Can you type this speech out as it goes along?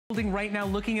Right now,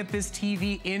 looking at this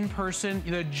TV in person,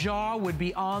 the jaw would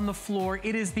be on the floor.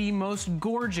 It is the most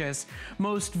gorgeous,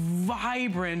 most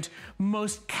vibrant,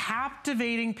 most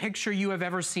captivating picture you have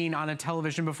ever seen on a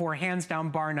television before, hands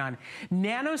down, bar none.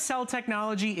 Nanocell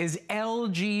technology is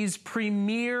LG's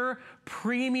premier,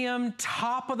 premium,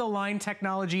 top-of-the-line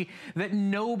technology that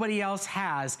nobody else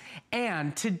has.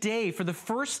 And today, for the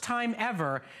first time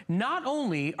ever, not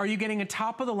only are you getting a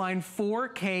top-of-the-line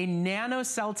 4K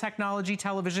nanocell technology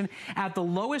television at the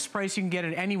lowest price you can get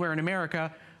it anywhere in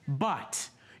America, but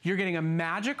you're getting a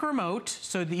magic remote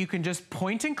so that you can just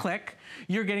point and click.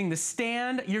 You're getting the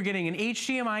stand, you're getting an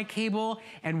HDMI cable,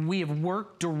 and we have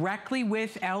worked directly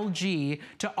with LG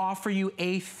to offer you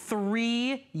a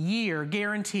 3-year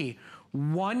guarantee.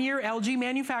 1-year LG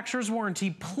manufacturer's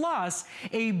warranty plus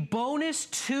a bonus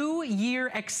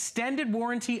 2-year extended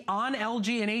warranty on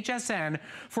LG and HSN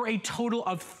for a total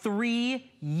of 3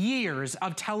 years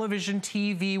of television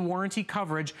TV warranty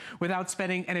coverage without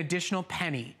spending an additional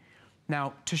penny.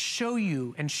 Now, to show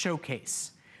you and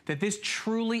showcase that this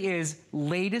truly is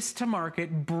latest to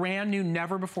market, brand new,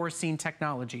 never before seen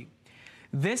technology.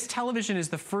 This television is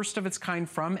the first of its kind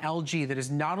from LG that is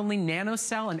not only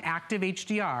nanocell and active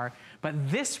HDR, but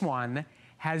this one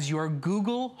has your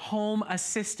Google Home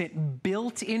Assistant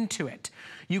built into it.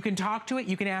 You can talk to it,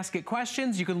 you can ask it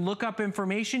questions, you can look up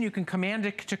information, you can command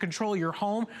it to control your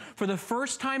home. For the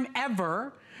first time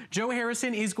ever, Joe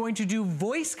Harrison is going to do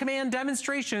voice command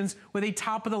demonstrations with a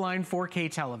top-of-the-line 4K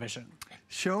television.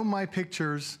 Show my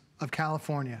pictures of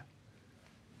California.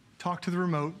 Talk to the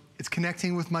remote. It's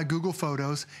connecting with my Google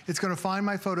Photos. It's gonna find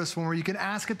my photos for me. You can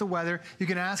ask it the weather. You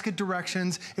can ask it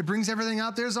directions. It brings everything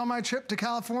out. There's on my trip to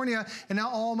California, and now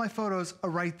all my photos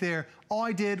are right there. All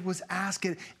I did was ask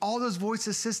it. All those voice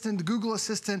assistant, Google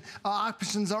Assistant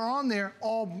options are on there,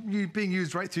 all being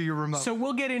used right through your remote. So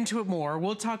we'll get into it more.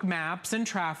 We'll talk maps and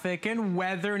traffic and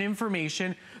weather and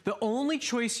information. The only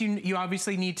choice you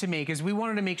obviously need to make is we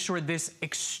wanted to make sure this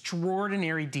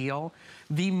extraordinary deal,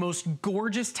 the most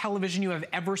gorgeous television you have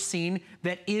ever seen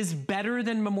that is better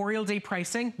than Memorial Day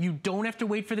pricing. You don't have to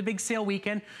wait for the big sale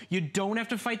weekend. You don't have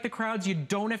to fight the crowds. You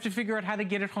don't have to figure out how to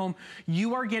get it home.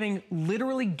 You are getting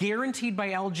literally guaranteed by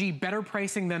LG better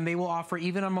pricing than they will offer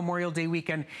even on Memorial Day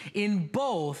weekend in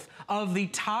both of the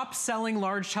top selling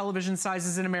large television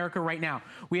sizes in America right now.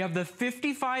 We have the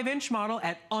 55-inch model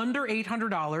at under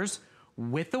 $800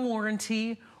 with the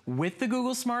warranty, with the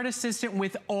Google Smart Assistant,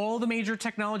 with all the major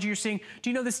technology you're seeing. Do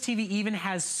you know this TV even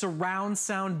has surround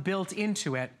sound built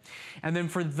into it? And then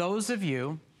for those of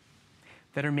you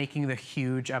that are making the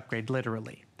huge upgrade,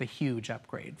 literally, the huge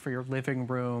upgrade for your living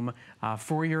room,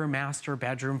 for your master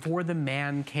bedroom, for the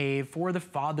man cave, for the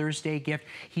Father's Day gift.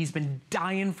 He's been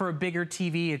dying for a bigger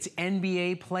TV. It's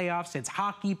NBA playoffs, it's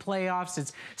hockey playoffs,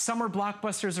 it's summer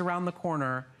blockbusters around the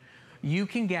corner. You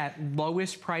can get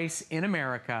lowest price in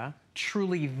America,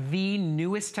 truly the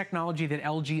newest technology that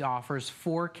LG offers,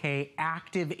 4K,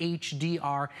 active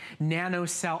HDR,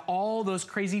 nanocell, all those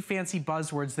crazy fancy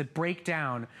buzzwords that break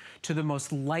down to the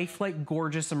most lifelike,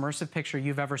 gorgeous, immersive picture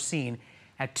you've ever seen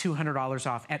at $200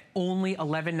 off at only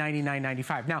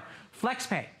 $1199.95. Now,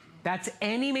 FlexPay. That's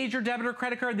any major debit or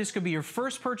credit card. This could be your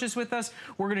first purchase with us.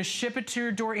 We're gonna ship it to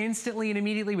your door instantly and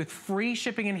immediately with free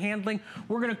shipping and handling.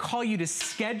 We're gonna call you to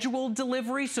schedule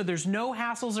delivery, so there's no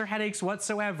hassles or headaches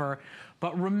whatsoever.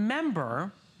 But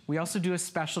remember, we also do a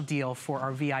special deal for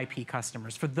our VIP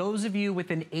customers. For those of you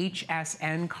with an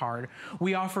HSN card,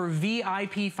 we offer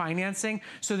VIP financing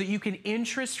so that you can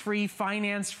interest-free,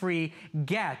 finance-free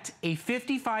get a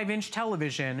 55-inch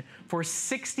television for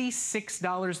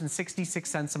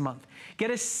 $66.66 a month.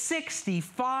 Get a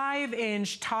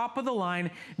 65-inch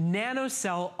top-of-the-line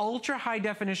nanocell ultra-high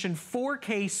definition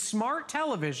 4K smart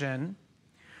television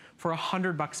for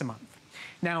 $100 a month.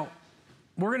 Now,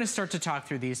 we're gonna start to talk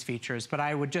through these features, but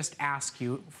I would just ask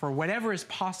you for whatever is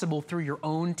possible through your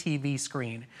own TV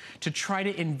screen to try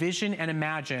to envision and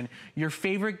imagine your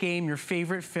favorite game, your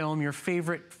favorite film, your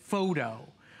favorite photo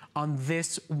on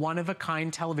this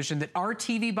one-of-a-kind television that our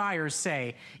TV buyers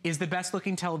say is the best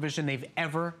looking television they've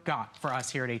ever got for us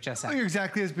here at HSN. Oh,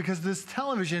 exactly, is because this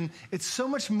television, it's so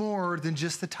much more than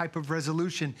just the type of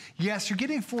resolution. Yes, you're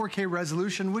getting 4K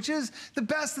resolution, which is the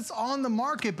best that's on the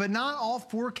market, but not all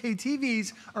 4K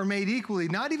TVs are made equally.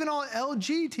 Not even all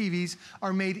LG TVs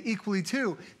are made equally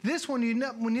too. This one,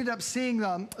 when you end up seeing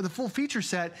the full feature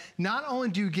set, not only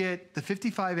do you get the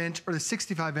 55-inch or the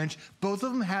 65-inch, both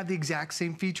of them have the exact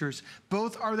same features features.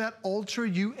 Both are that Ultra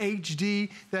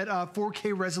UHD, that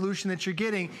 4K resolution that you're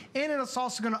getting, and it's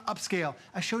also gonna upscale.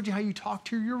 I showed you how you talk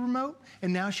to your remote,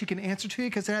 and now she can answer to you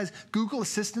because it has Google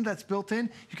Assistant that's built in.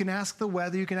 You can ask the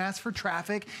weather, you can ask for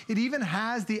traffic. It even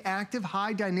has the active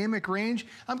high dynamic range.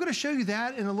 I'm gonna show you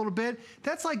that in a little bit.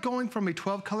 That's like going from a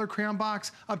 12 color crayon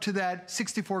box up to that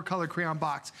 64 color crayon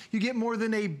box. You get more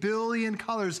than 1 billion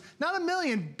colors, not 1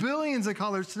 million, billions of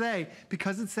colors today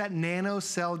because it's that nano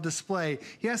cell display.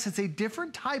 Yes, it's a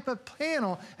different type of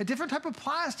panel, a different type of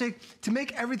plastic to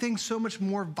make everything so much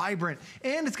more vibrant.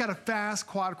 And it's got a fast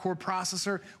quad core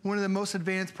processor, one of the most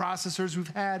advanced processors we've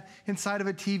had inside of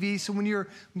a TV. So when you're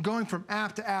going from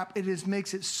app to app, it just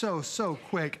makes it so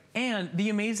quick. And the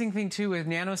amazing thing too with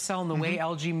NanoCell and the way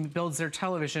LG builds their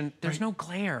television, there's no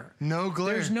glare. No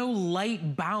glare. There's no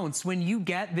light bounce. When you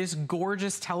get this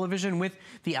gorgeous television with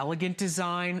the elegant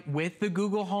design, with the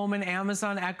Google Home and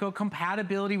Amazon Echo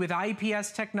compatibility, with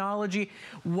IPS technology,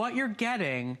 what you're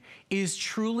getting is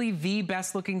truly the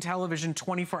best looking television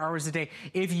 24 hours a day.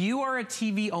 If you are a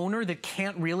TV owner that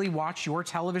can't really watch your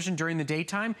television during the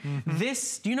daytime,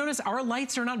 do you notice our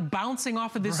lights are not bouncing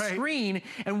off of this screen,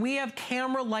 and we have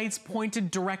camera lights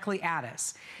pointed directly at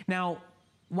us. Now,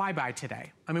 why buy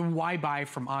today? I mean, why buy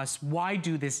from us? Why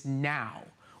do this now?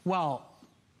 Well,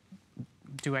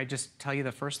 do I just tell you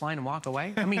the first line and walk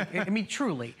away? I mean,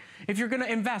 truly, if you're gonna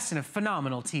invest in a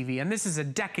phenomenal TV, and this is a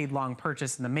decade-long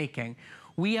purchase in the making,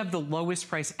 we have the lowest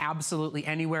price absolutely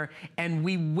anywhere, and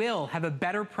we will have a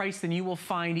better price than you will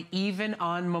find even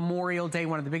on Memorial Day,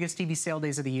 one of the biggest TV sale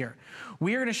days of the year.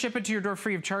 We are gonna ship it to your door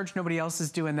free of charge. Nobody else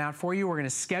is doing that for you. We're gonna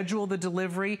schedule the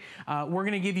delivery. We're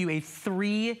gonna give you a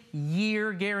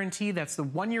 3-year guarantee. That's the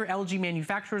 1-year LG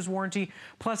manufacturer's warranty,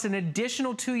 plus an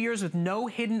additional 2 years with no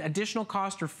hidden additional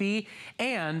cost or fee,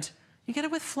 and you get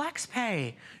it with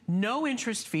FlexPay. No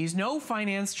interest fees, no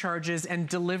finance charges, and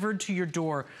delivered to your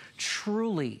door.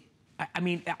 Truly, I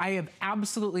mean, I have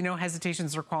absolutely no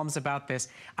hesitations or qualms about this.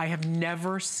 I have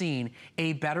never seen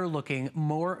a better looking,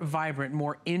 more vibrant,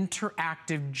 more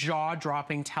interactive,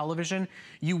 jaw-dropping television.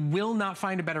 You will not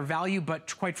find a better value,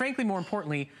 but quite frankly, more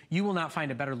importantly, you will not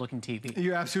find a better looking TV.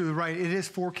 You're absolutely right. It is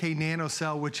 4K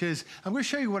nanocell, which is, I'm gonna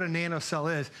show you what a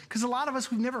nanocell is, because a lot of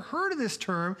us, we've never heard of this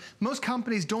term. Most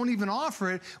companies don't even offer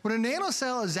it. What a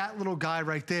nanocell is that little guy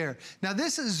right there. Now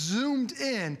this is zoomed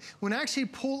in. When I actually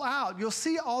pull out, you'll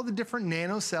see all the different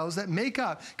nanocells that make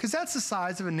up, because that's the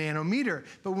size of a nanometer.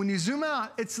 But when you zoom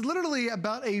out, it's literally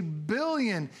about 1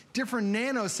 billion different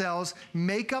nanocells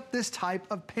make up this type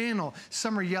of panel.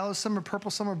 Some are yellow, some are purple,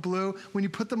 some are blue. When you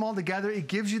put them all together, it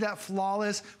gives you that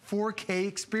flawless 4K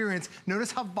experience.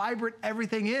 Notice how vibrant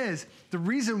everything is. The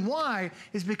reason why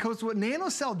is because what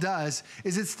nanocell does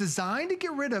is it's designed to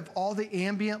get rid of all the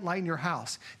ambient light in your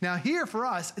house. Now here for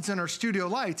us, it's in our studio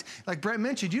lights. Like Brett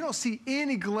mentioned, you don't see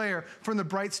any glare from the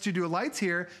bright studio lights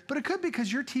here, but it could be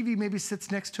because your TV maybe sits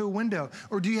next to a window,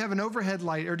 or do you have an overhead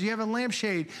light, or do you have a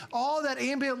lampshade? All that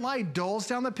ambient light dulls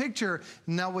down the picture.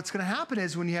 Now what's gonna happen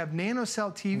is when you have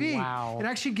nanocell TV, it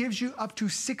actually gives you up to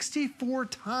 64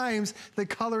 times the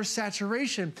color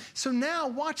saturation. So now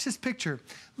watch this picture.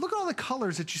 Look at all the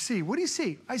colors that you see. What do you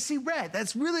see? I see red.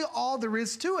 That's really all there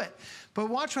is to it. But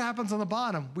watch what happens on the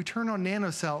bottom. We turn on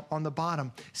nanocell on the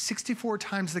bottom, 64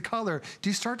 times the color. Do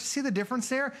you start to see the difference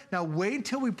there? Now wait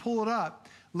until we pull it up.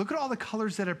 Look at all the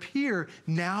colors that appear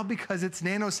now because it's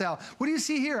nanocell. What do you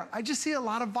see here? I just see a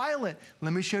lot of violet.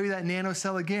 Let me show you that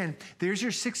nanocell again. There's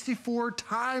your 64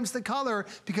 times the color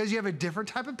because you have a different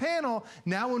type of panel.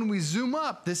 Now when we zoom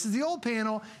up, this is the old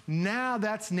panel. Now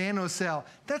that's nanocell.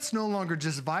 That's no longer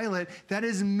just violet. That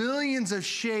is millions of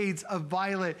shades of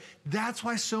violet. That's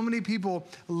why so many people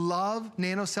love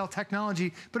nanocell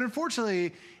technology, but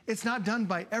unfortunately, it's not done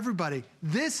by everybody.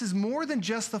 This is more than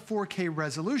just the 4K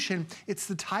resolution. It's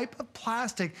the type of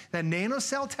plastic, that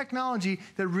nanocell technology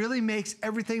that really makes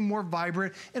everything more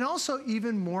vibrant and also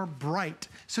even more bright.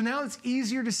 So now it's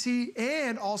easier to see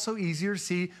and also easier to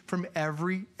see from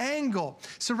every angle.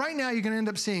 So right now you're gonna end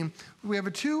up seeing, we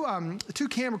have two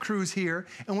camera crews here,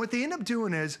 and what they end up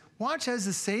doing is, watch as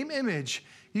the same image,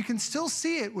 you can still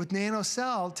see it with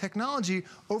nanocell technology.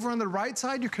 Over on the right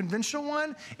side, your conventional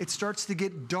one, it starts to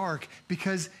get dark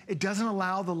because it doesn't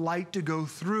allow the light to go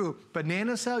through. But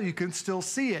nanocell, you can still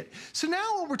see it. So now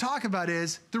what we're talking about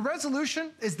is, the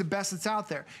resolution is the best that's out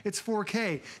there. It's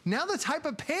 4K. Now the type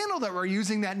of panel that we're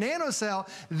using, that nanocell,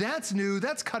 that's new,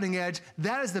 that's cutting edge,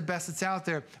 that is the best that's out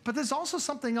there. But there's also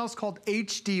something else called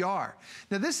HDR.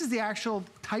 Now this is the actual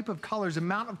type of colors,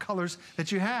 amount of colors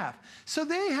that you have. So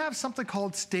they have something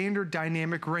called standard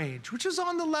dynamic range, which is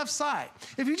on the left side.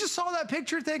 If you just saw that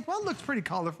picture, think, well, it looks pretty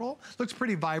colorful, looks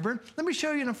pretty vibrant. Let me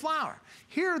show you in a flower.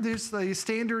 Here, there's the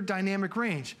standard dynamic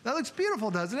range. That looks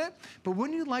beautiful, doesn't it? But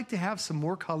wouldn't you like to have some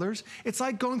more colors? It's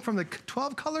like going from the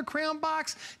 12 color crayon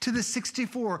box to the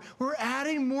 64. We're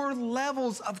adding more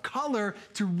levels of color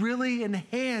to really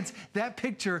enhance that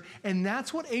picture, and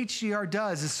that's what HDR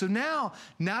does. So now,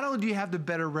 not only do you have the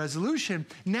better resolution,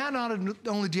 now not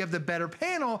only do you have the better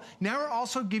panel, now we're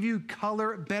also give you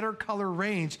better color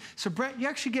range. So Brett, you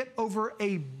actually get over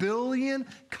 1 billion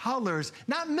colors,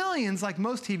 not millions like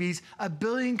most TVs, 1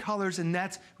 billion colors, and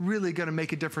that's really gonna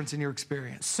make a difference in your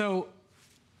experience. So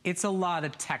it's a lot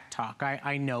of tech talk,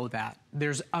 I know that.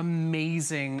 There's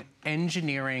amazing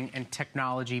engineering and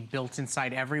technology built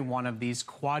inside every one of these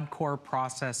quad-core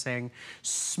processing,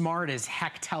 smart as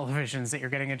heck televisions that you're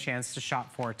getting a chance to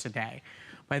shop for today.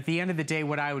 But at the end of the day,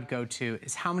 what I would go to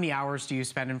is how many hours do you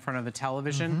spend in front of the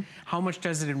television? How much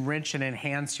does it enrich and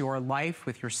enhance your life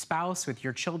with your spouse, with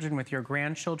your children, with your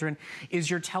grandchildren? Is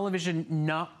your television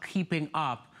not keeping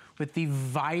up with the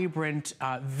vibrant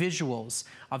visuals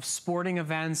of sporting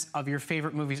events, of your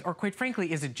favorite movies, or quite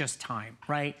frankly, is it just time,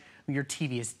 right? Your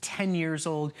TV is 10 years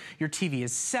old, your TV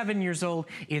is 7 years old,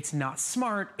 it's not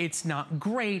smart, it's not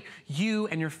great. You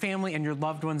and your family and your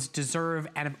loved ones deserve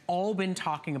and have all been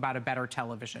talking about a better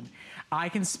television. I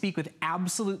can speak with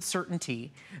absolute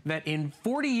certainty that in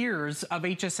 40 years of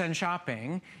HSN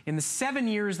shopping, in the 7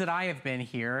 years that I have been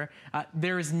here,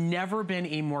 there has never been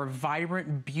a more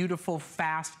vibrant, beautiful,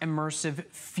 fast, immersive,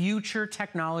 future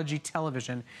technology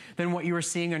television than what you are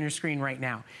seeing on your screen right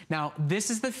now. Now, this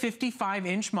is the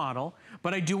 55-inch model,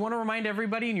 but I do want to remind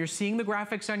everybody, and you're seeing the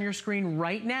graphics on your screen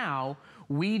right now,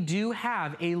 we do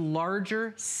have a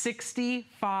larger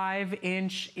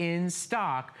 65-inch in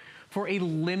stock for a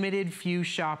limited few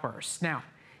shoppers. Now,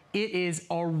 it is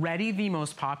already the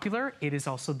most popular. It is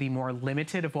also the more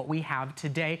limited of what we have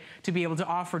today to be able to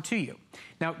offer to you.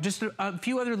 Now, just a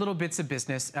few other little bits of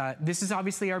business. This is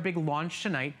obviously our big launch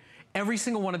tonight. Every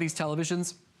single one of these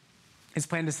televisions is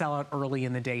planned to sell out early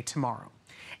in the day tomorrow.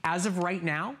 As of right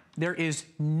now, there is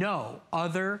no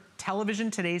other Television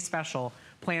Today special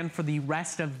planned for the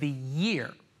rest of the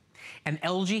year. And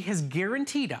LG has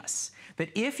guaranteed us that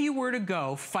if you were to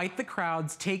go fight the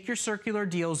crowds, take your circular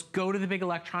deals, go to the big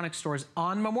electronic stores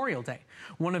on Memorial Day,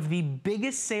 one of the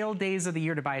biggest sale days of the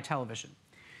year to buy a television,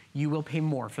 you will pay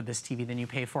more for this TV than you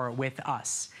pay for it with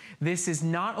us. This is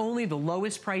not only the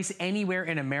lowest price anywhere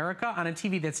in America on a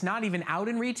TV that's not even out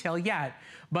in retail yet,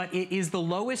 but it is the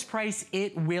lowest price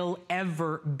it will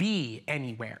ever be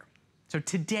anywhere. So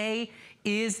today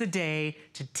is the day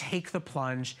to take the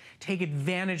plunge, take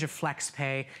advantage of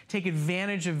FlexPay, take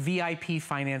advantage of VIP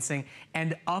financing,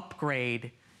 and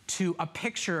upgrade to a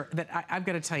picture that I've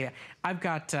got to tell you, I've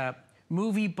got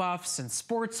movie buffs and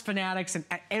sports fanatics, and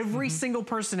every single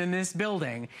person in this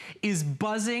building is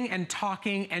buzzing and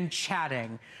talking and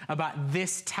chatting about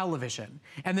this television.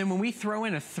 And then when we throw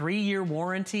in a 3-year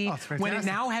warranty, when it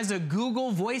now has a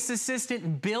Google voice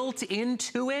assistant built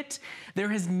into it, there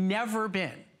has never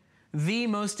been the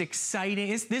most exciting,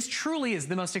 this truly is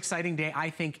the most exciting day, I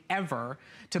think, ever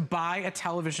to buy a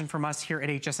television from us here at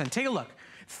HSN. Take a look.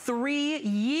 3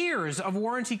 years of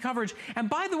warranty coverage. And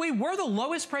by the way, we're the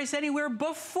lowest price anywhere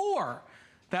before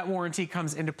that warranty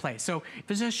comes into play. So if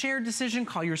it's a shared decision,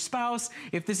 call your spouse.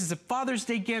 If this is a Father's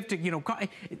Day gift, you know,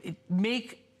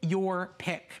 make your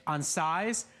pick on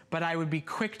size. But I would be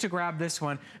quick to grab this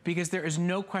one because there is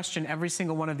no question every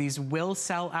single one of these will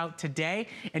sell out today,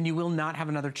 and you will not have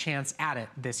another chance at it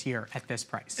this year at this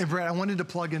price. And Brett, I wanted to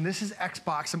plug in, this is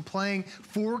Xbox. I'm playing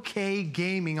 4K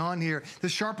gaming on here, the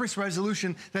sharpest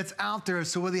resolution that's out there.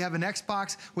 So whether you have an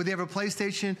Xbox, whether you have a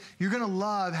PlayStation, you're gonna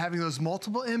love having those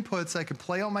multiple inputs. I can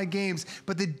play all my games,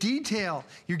 but the detail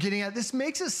you're getting at, this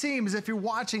makes it seem as if you're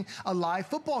watching a live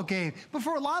football game. But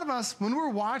for a lot of us, when we're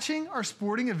watching our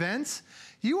sporting events,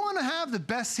 you want to have the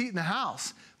best seat in the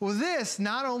house. Well, this,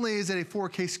 not only is it a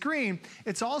 4K screen,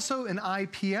 it's also an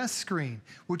IPS screen,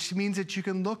 which means that you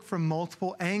can look from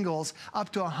multiple angles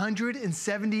up to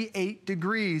 178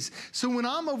 degrees. So when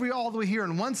I'm over all the way here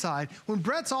on one side, when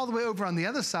Brett's all the way over on the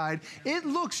other side, it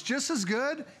looks just as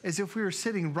good as if we were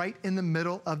sitting right in the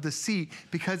middle of the seat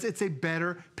because it's a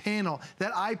better panel.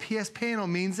 That IPS panel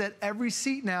means that every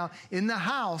seat now in the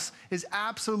house is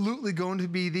absolutely going to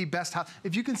be the best house.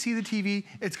 If you can see the TV,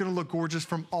 it's going to look gorgeous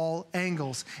from all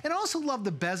angles. And I also love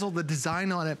the bezel, the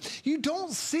design on it. You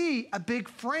don't see a big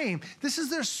frame. This is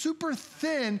their super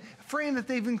thin frame that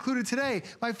they've included today.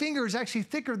 My finger is actually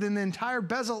thicker than the entire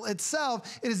bezel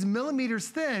itself. It is millimeters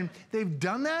thin. They've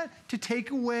done that to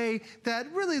take away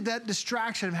that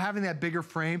distraction of having that bigger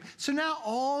frame. So now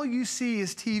all you see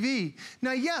is TV.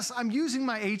 Now, yes, I'm using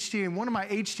my one of my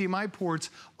HDMI ports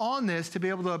on this to be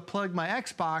able to plug my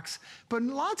Xbox, but a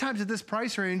lot of times at this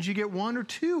price range, you get 1 or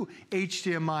 2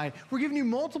 HDMI. We're giving you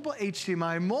multiple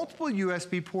HDMI, multiple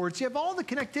USB ports. You have all the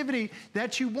connectivity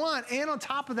that you want. And on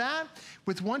top of that,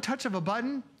 with one touch of a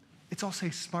button, it's also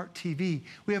a smart TV.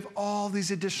 We have all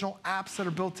these additional apps that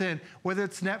are built in, whether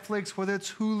it's Netflix, whether it's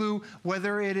Hulu,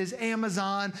 whether it is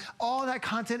Amazon, all that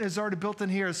content is already built in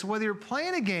here. So whether you're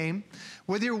playing a game,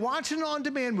 whether you're watching an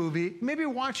on-demand movie, maybe you're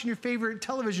watching your favorite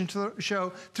television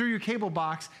show through your cable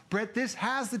box, Brett, this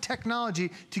has the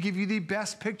technology to give you the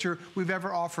best picture we've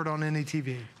ever offered on any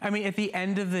TV. I mean, at the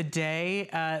end of the day,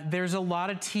 there's a lot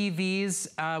of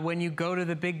TVs when you go to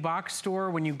the big box store,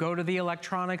 when you go to the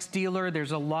electronics dealer,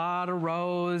 there's a lot of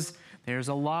rows, there's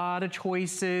a lot of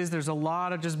choices, there's a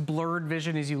lot of just blurred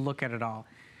vision as you look at it all.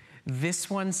 This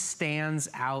one stands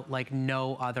out like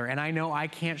no other. And I know I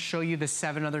can't show you the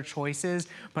 7 other choices,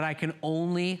 but I can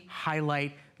only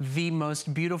highlight the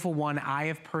most beautiful one I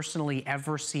have personally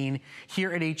ever seen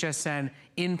here at HSN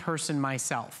in person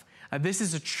myself. This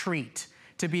is a treat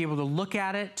to be able to look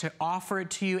at it, to offer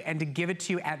it to you, and to give it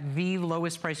to you at the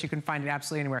lowest price you can find it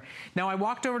absolutely anywhere. Now, I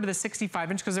walked over to the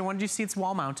 65-inch because I wanted you to see it's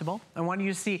wall mountable. I wanted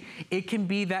you to see it can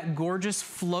be that gorgeous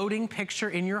floating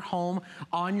picture in your home,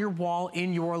 on your wall,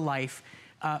 in your life.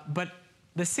 But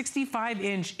the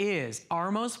 65-inch is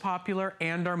our most popular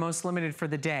and our most limited for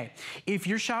the day. If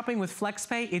you're shopping with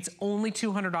FlexPay, it's only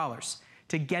 $200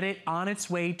 to get it on its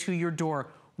way to your door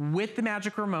with the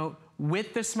magic remote,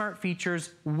 with the smart features,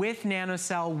 with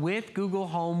NanoCell, with Google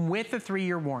Home, with the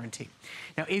 3-year warranty.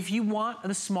 Now, if you want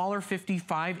the smaller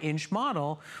 55-inch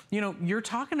model, you know, you're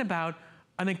talking about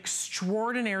an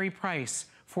extraordinary price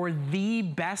for the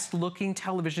best looking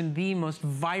television, the most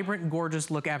vibrant,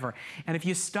 gorgeous look ever. And if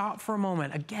you stop for a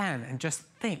moment, again, and just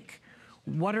think,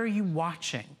 what are you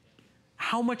watching?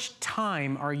 How much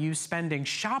time are you spending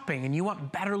shopping and you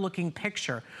want better looking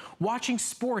picture, watching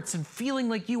sports and feeling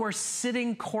like you are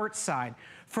sitting courtside?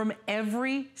 From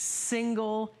every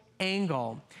single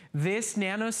angle, this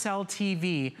NanoCell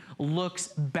TV looks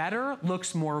better,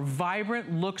 looks more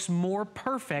vibrant, looks more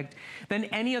perfect than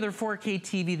any other 4K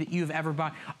TV that you've ever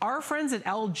bought. Our friends at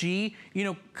LG, you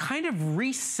know, kind of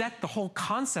reset the whole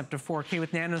concept of 4K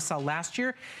with NanoCell last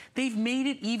year. They've made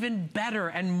it even better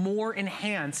and more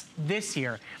enhanced this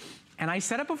year. And I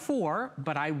said it before,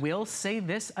 but I will say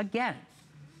this again.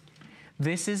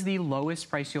 This is the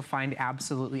lowest price you'll find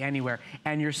absolutely anywhere,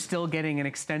 and you're still getting an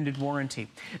extended warranty.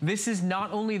 This is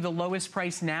not only the lowest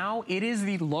price now, it is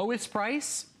the lowest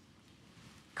price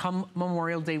come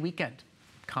Memorial Day weekend,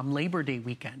 come Labor Day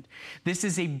weekend. This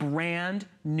is a brand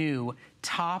new,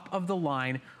 top of the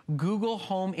line, Google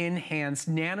Home enhanced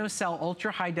NanoCell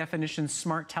ultra high definition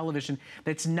smart television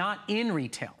that's not in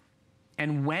retail.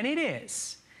 And when it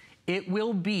is, it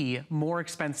will be more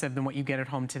expensive than what you get at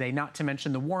home today, not to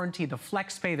mention the warranty, the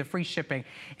FlexPay, the free shipping,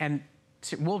 and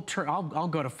I'll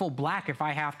go to full black if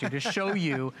I have to show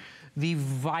you the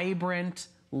vibrant,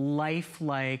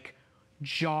 lifelike,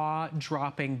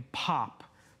 jaw-dropping pop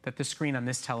that the screen on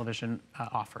this television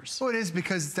offers. Well, it is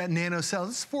because it's that NanoCell.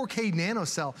 This is 4K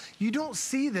NanoCell. You don't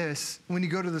see this when you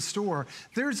go to the store.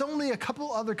 There's only a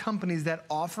couple other companies that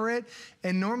offer it,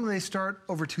 and normally they start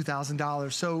over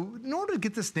 $2,000. So in order to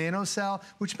get this NanoCell,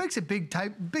 which makes a big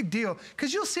deal,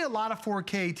 because you'll see a lot of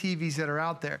 4K TVs that are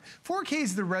out there. 4K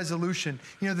is the resolution,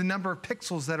 you know, the number of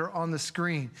pixels that are on the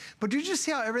screen. But do you just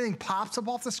see how everything pops up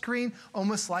off the screen,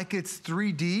 almost like it's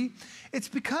 3D? It's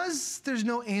because there's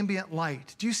no ambient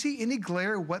light. Do you see any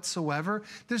glare whatsoever?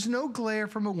 There's no glare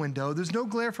from a window. There's no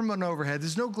glare from an overhead.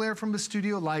 There's no glare from a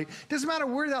studio light. Doesn't matter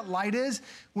where that light is.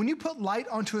 When you put light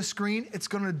onto a screen, it's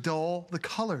going to dull the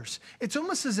colors. It's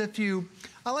almost as if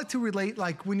I like to relate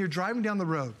like when you're driving down the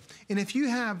road, and if you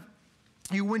have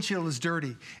your windshield is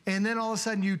dirty, and then all of a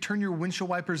sudden you turn your windshield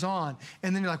wipers on,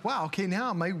 and then you're like, wow, okay,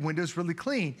 now my window's really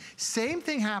clean. Same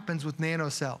thing happens with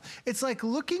NanoCell. It's like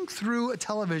looking through a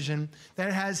television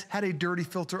that has had a dirty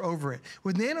filter over it.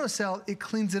 With NanoCell, it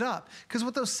cleans it up, because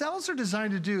what those cells are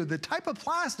designed to do, the type of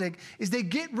plastic, is they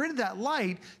get rid of that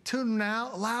light to now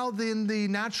allow the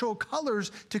natural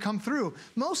colors to come through.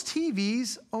 Most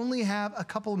TVs only have a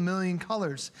couple million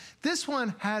colors. This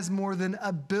one has more than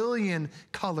 1 billion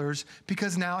colors because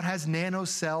because now it has nano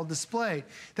cell display.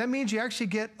 That means you actually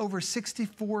get over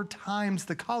 64 times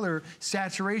the color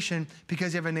saturation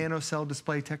because you have a nano cell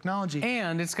display technology.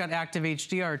 And it's got active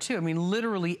HDR too. I mean,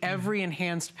 literally every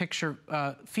enhanced picture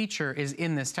feature is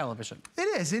in this television.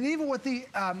 It is, and even with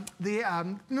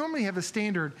normally you have a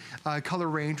standard color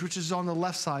range, which is on the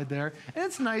left side there, and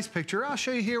it's a nice picture. I'll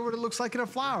show you here what it looks like in a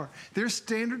flower. There's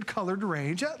standard colored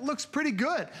range. That looks pretty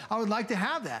good. I would like to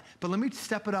have that, but let me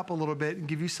step it up a little bit and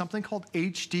give you something called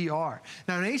HDR.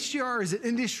 Now, an HDR is an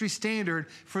industry standard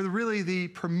for really the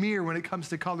premier when it comes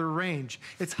to color range.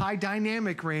 It's high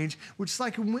dynamic range, which is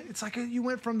like, you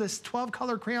went from this 12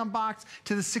 color crayon box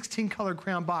to the 16 color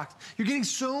crayon box. You're getting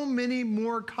so many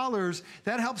more colors.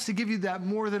 That helps to give you that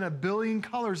more than 1 billion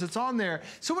colors that's on there.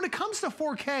 So when it comes to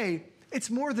 4K, it's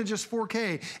more than just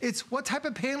 4K. It's what type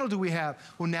of panel do we have?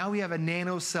 Well, now we have a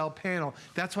nano cell panel.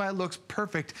 That's why it looks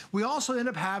perfect. We also end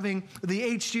up having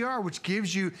the HDR, which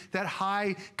gives you that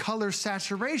high color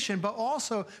saturation, but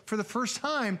also for the first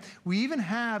time, we even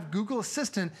have Google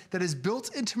Assistant that is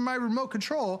built into my remote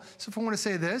control. So if I want to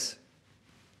say this,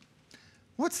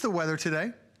 what's the weather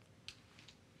today?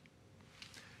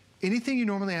 Anything you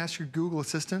normally ask your Google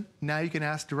Assistant, now you can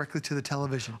ask directly to the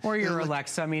television. Or your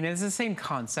Alexa. I mean, it's the same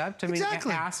concept. I mean,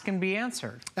 exactly. Ask and be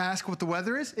answered. Ask what the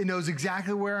weather is. It knows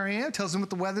exactly where I am. Tells them what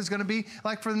the weather's going to be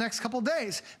like for the next couple of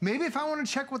days. Maybe if I want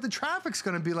to check what the traffic's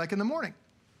going to be like in the morning.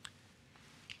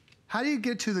 How do you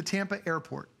get to the Tampa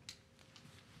airport?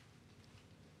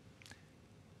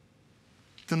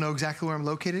 They'll know exactly where I'm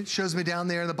located. Shows me down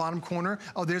there in the bottom corner.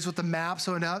 Oh, there's what the map.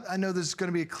 So now I know there's going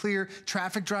to be a clear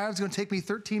traffic drive. It's going to take me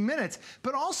 13 minutes.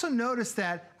 But also notice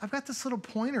that I've got this little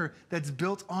pointer that's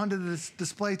built onto this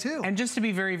display too. And just to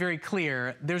be very, very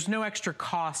clear, there's no extra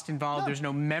cost involved. No. There's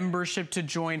no membership to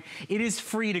join. It is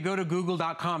free to go to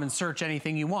google.com and search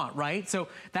anything you want, right? So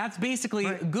that's basically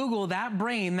right. Google, that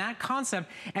brain, that concept.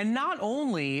 And not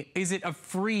only is it a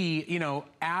free,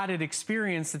 added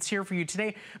experience that's here for you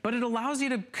today, but it allows you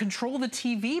to control the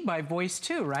TV by voice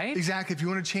too, right? Exactly. If you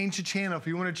want to change the channel, if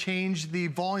you want to change the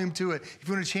volume to it, if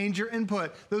you want to change your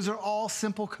input, those are all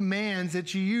simple commands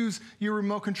that you use your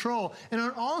remote control. And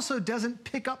it also doesn't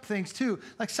pick up things too.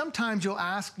 Like sometimes you'll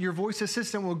ask, your voice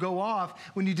assistant will go off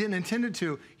when you didn't intend it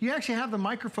to. You actually have the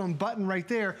microphone button right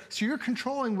there, so you're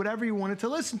controlling whatever you want it to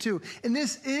listen to. And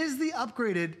this is the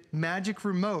upgraded Magic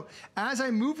Remote. As I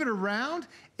move it around,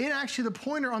 the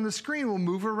pointer on the screen will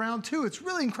move around too. It's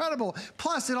really incredible.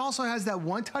 Plus, it also has that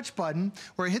one touch button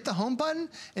where I hit the home button,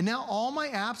 and now all my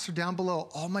apps are down below,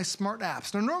 all my smart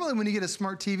apps. Now, normally when you get a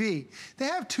smart TV, they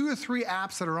have 2 or 3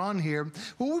 apps that are on here.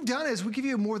 What we've done is we give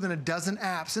you more than a dozen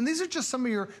apps, and these are just some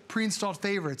of your pre-installed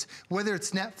favorites. Whether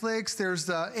it's Netflix, there's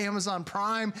the Amazon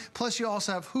Prime, plus you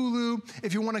also have Hulu.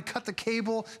 If you want to cut the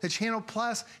cable, the Channel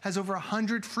Plus has over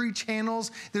 100 free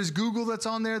channels. There's Google that's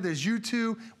on there. There's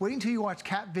YouTube. Wait until you watch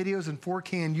cat videos in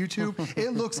 4K on YouTube.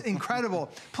 It looks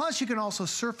incredible. Plus, you can also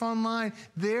surf online.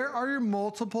 There are your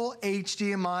multiple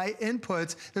HDMI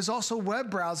inputs. There's also a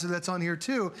web browser that's on here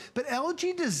too. But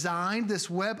LG designed this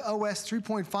Web OS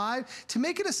 3.5 to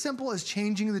make it as simple as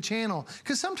changing the channel.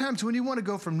 Because sometimes when you want to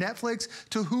go from Netflix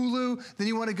to Hulu, then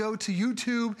you want to go to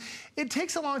YouTube, it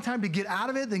takes a long time to get out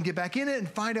of it, then get back in it and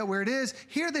find out where it is.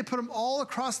 Here they put them all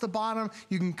across the bottom.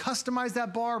 You can customize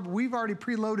that bar, but we've already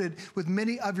preloaded with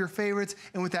many of your favorites.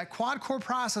 And with that quad-core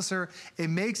processor, it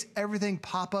makes everything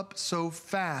pop up so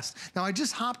fast. Now, I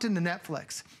just hopped into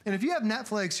Netflix. And if you have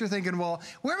Netflix, you're thinking, well,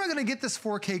 where am I going to get this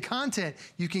 4K content?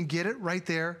 You can get it right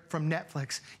there from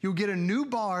Netflix. You'll get a new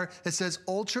bar that says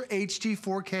Ultra HD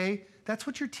 4K. That's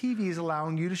what your TV is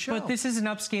allowing you to show. But this is an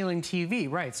upscaling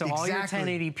TV, right? So all your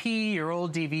 1080p, your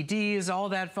old DVDs, all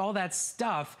that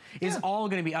stuff is all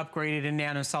going to be upgraded in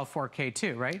NanoCell 4K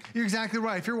too, right? You're exactly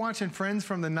right. If you're watching Friends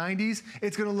from the 90s,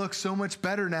 it's going to look so much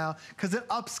better now because it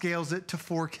upscales it to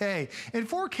 4K. And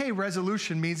 4K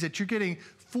resolution means that you're getting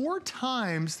 4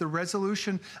 times the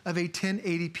resolution of a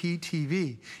 1080p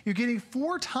TV. You're getting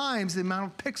 4 times the amount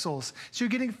of pixels. So you're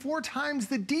getting 4 times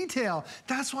the detail.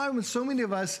 That's why when so many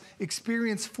of us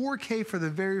experience 4K for the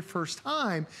very first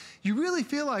time, you really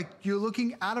feel like you're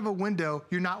looking out of a window,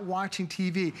 you're not watching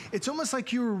TV. It's almost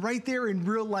like you were right there in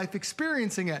real life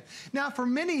experiencing it. Now, for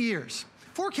many years,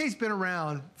 4K's been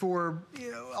around for,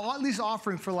 at least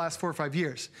offering for the last 4 or 5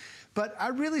 years. But I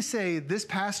really say this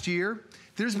past year,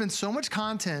 there's been so much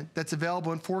content that's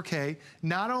available in 4K,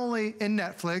 not only in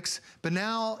Netflix, but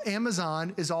now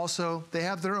Amazon is also, they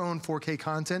have their own 4K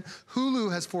content. Hulu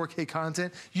has 4K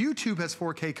content. YouTube has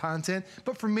 4K content.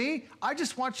 But for me, I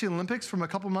just watched the Olympics from a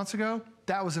couple months ago.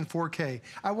 That was in 4K.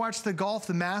 I watched the golf,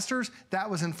 the Masters. That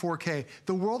was in 4K.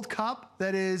 The World Cup,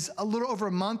 that is a little over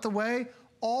a month away,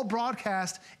 all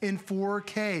broadcast in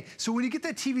 4K. So when you get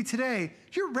that TV today,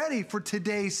 you're ready for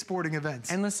today's sporting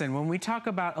events. And listen, when we talk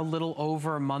about a little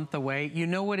over a month away, you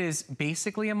know what is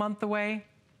basically a month away?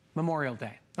 Memorial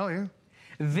Day. Oh, yeah.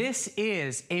 This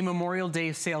is a Memorial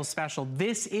Day sales special.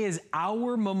 This is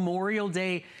our Memorial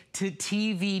Day to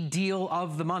TV deal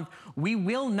of the month. We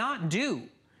will not do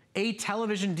a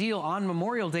television deal on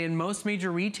Memorial Day, and most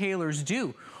major retailers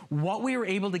do. What we were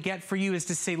able to get for you is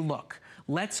to say, look,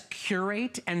 let's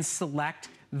curate and select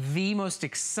the most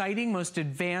exciting, most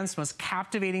advanced, most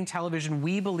captivating television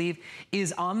we believe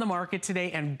is on the market today,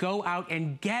 and go out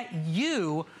and get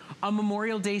you a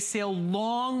Memorial Day sale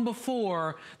long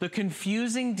before the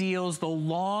confusing deals, the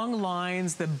long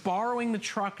lines, the borrowing the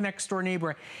truck next door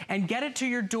neighbor, and get it to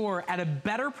your door at a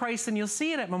better price than you'll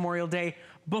see it at Memorial Day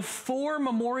before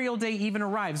Memorial Day even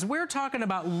arrives. We're talking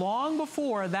about long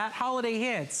before that holiday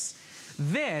hits.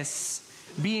 This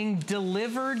being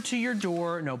delivered to your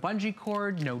door, no bungee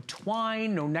cord, no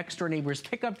twine, no next door neighbor's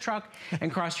pickup truck,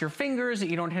 and cross your fingers that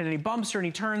you don't hit any bumps or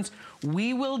any turns.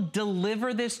 We will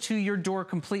deliver this to your door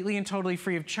completely and totally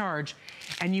free of charge.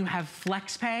 And you have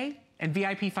FlexPay and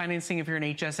VIP financing if you're an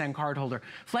HSN cardholder.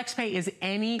 FlexPay is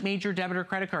any major debit or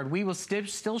credit card. We will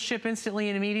still ship instantly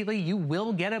and immediately. You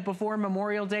will get it before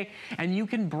Memorial Day, and you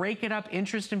can break it up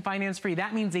interest and finance free.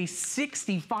 That means a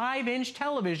 65-inch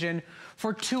television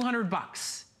for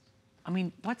 $200. I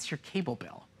mean, what's your cable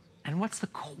bill? And what's the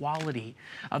quality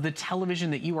of the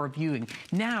television that you are viewing?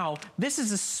 Now, this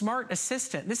is a smart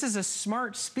assistant. This is a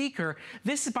smart speaker.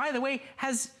 This, by the way,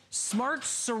 has smart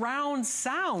surround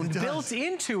sound built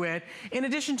into it, in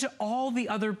addition to all the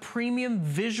other premium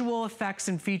visual effects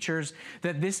and features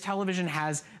that this television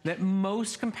has that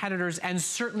most competitors and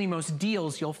certainly most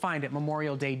deals you'll find at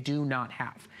Memorial Day do not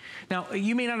have. Now,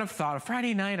 you may not have thought, a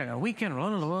Friday night, a weekend, a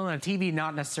TV,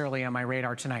 not necessarily on my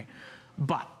radar tonight,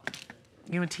 but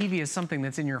you know, TV is something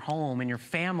that's in your home, in your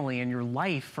family, in your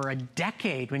life for a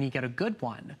decade when you get a good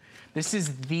one. This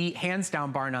is the, hands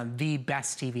down, bar none, the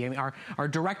best TV. I mean, our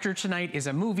director tonight is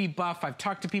a movie buff. I've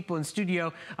talked to people in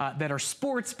studio that are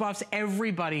sports buffs.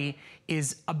 Everybody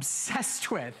is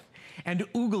obsessed with and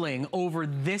oogling over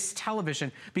this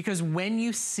television, because when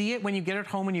you see it, when you get it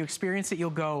home, when you experience it, you'll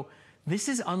go, this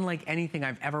is unlike anything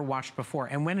I've ever watched before.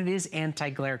 And when it is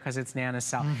anti-glare, because it's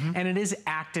nanocell, and it is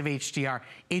active HDR,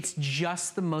 it's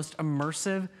just the most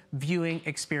immersive viewing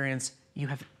experience you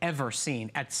have ever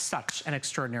seen at such an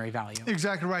extraordinary value.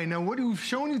 Exactly right. Now, what we've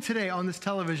shown you today on this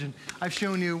television, I've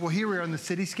shown you, well, here we are on the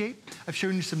cityscape. I've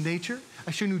shown you some nature.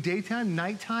 I've shown you daytime,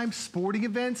 nighttime, sporting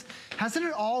events. Hasn't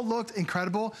it all looked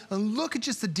incredible? And look at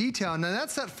just the detail. Now,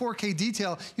 that's that 4K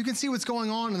detail. You can see what's going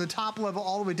on in the top level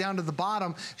all the way down to the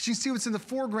bottom. You can see what's in the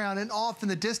foreground and off in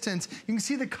the distance. You can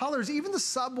see the colors. Even the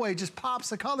subway just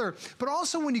pops a color. But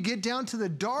also when you get down to the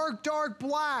dark, dark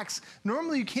blacks,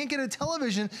 normally you can't get a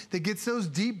television that gets those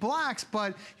deep blacks,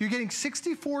 but you're getting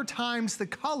 64 times the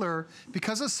color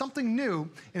because of something new,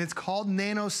 and it's called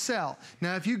nanocell.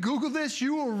 Now, if you Google this,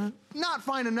 you will not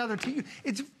find another TV.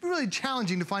 It's really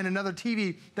challenging to find another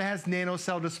TV that has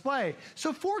nanocell display.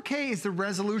 So 4K is the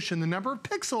resolution, the number of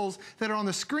pixels that are on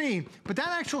the screen, but that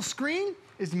actual screen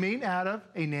is made out of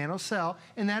a nanocell,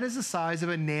 and that is the size of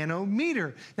a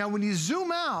nanometer. Now, when you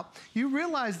zoom out, you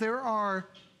realize there are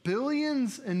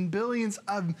billions and billions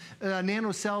of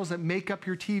nanocells that make up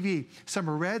your TV. Some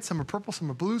are red, some are purple, some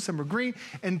are blue, some are green,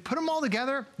 and put them all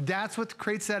together, that's what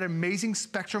creates that amazing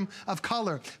spectrum of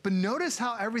color. But notice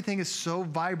how everything is so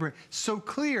vibrant, so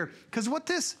clear, because what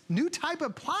this new type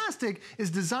of plastic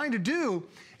is designed to do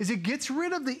is it gets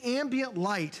rid of the ambient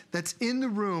light that's in the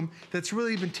room that's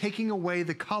really been taking away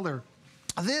the color.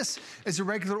 This is a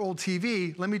regular old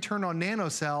TV. Let me turn on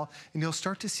nanocell, and you'll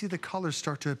start to see the colors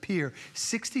start to appear.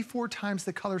 64 times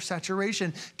the color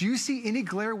saturation. Do you see any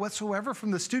glare whatsoever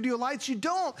from the studio lights? You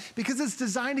don't, because it's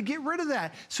designed to get rid of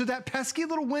that. So that pesky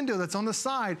little window that's on the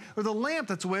side, or the lamp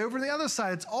that's way over the other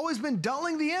side, it's always been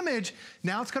dulling the image.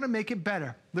 Now it's gonna make it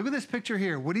better. Look at this picture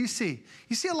here. What do you see?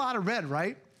 You see a lot of red,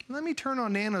 right? Let me turn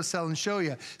on nanocell and show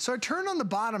you. So I turn on the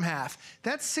bottom half.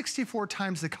 That's 64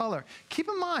 times the color. Keep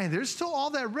in mind, there's still all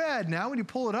that red. Now when you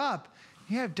pull it up,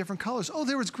 you have different colors. Oh,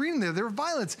 there was green there. There were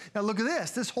violets. Now look at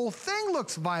this. This whole thing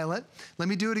looks violet. Let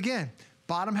me do it again.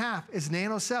 Bottom half is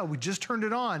nanocell. We just turned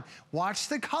it on. Watch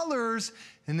the colors.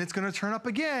 and it's gonna turn up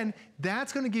again.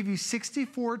 That's gonna give you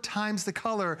 64 times the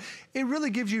color. It really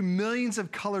gives you millions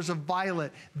of colors of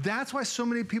violet. That's why so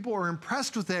many people are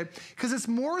impressed with it, because it's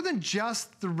more than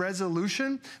just the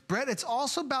resolution. Brett, it's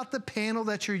also about the panel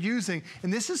that you're using.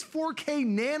 And this is 4K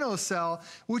nano cell,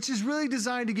 which is really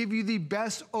designed to give you the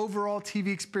best overall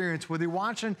TV experience. Whether you're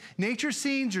watching nature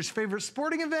scenes, your favorite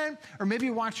sporting event, or maybe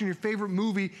you're watching your favorite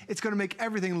movie, it's gonna make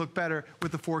everything look better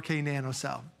with the 4K nano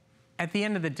cell. At the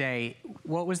end of the day,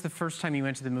 what was the first time you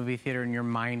went to the movie theater and your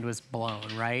mind was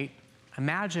blown, right?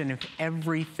 Imagine if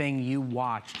everything you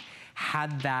watched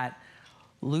had that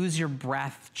lose your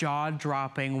breath,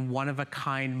 jaw-dropping,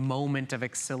 one-of-a-kind moment of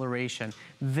exhilaration.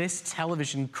 This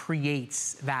television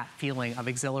creates that feeling of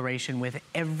exhilaration with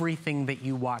everything that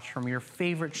you watch, from your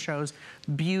favorite shows,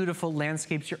 beautiful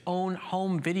landscapes, your own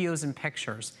home videos and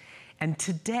pictures. And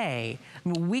today, I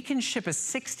mean, we can ship a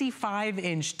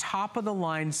 65-inch,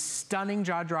 top-of-the-line, stunning,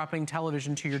 jaw-dropping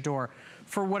television to your door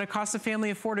for what it costs a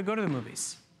family of 4 to go to the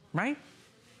movies, right?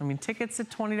 I mean, tickets at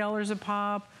 $20 a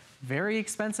pop, very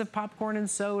expensive popcorn and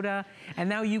soda, and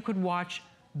now you could watch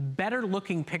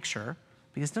better-looking picture.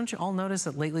 Because don't you all notice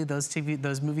that lately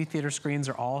those movie theater screens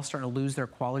are all starting to lose their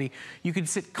quality? You could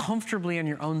sit comfortably on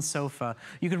your own sofa.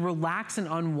 You could relax and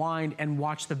unwind and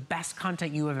watch the best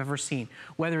content you have ever seen.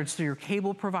 Whether it's through your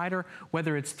cable provider,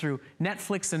 whether it's through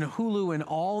Netflix and Hulu and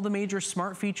all the major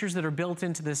smart features that are built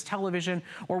into this television,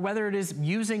 or whether it is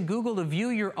using Google to view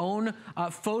your own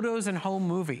photos and home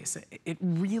movies. It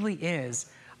really is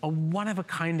a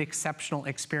one-of-a-kind exceptional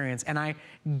experience. And I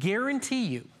guarantee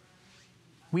you,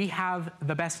 we have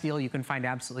the best deal you can find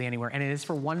absolutely anywhere, and it is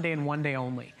for one day and one day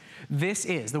only. This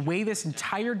is, the way this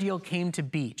entire deal came to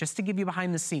be, just to give you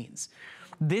behind the scenes,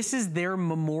 this is their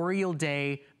Memorial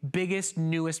Day biggest,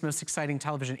 newest, most exciting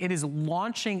television. It is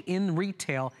launching in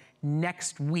retail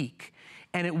next week,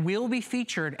 and it will be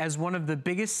featured as one of the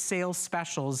biggest sales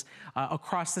specials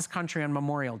across this country on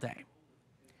Memorial Day.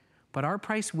 But our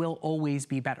price will always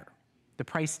be better. The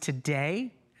price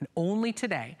today, and only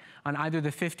today, on either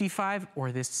the 55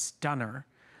 or this stunner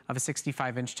of a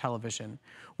 65-inch television,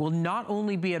 will not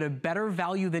only be at a better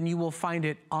value than you will find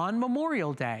it on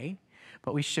Memorial Day,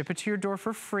 but we ship it to your door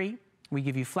for free. We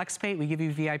give you FlexPay, we give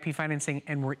you VIP financing,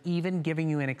 and we're even giving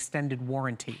you an extended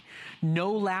warranty.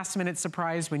 No last-minute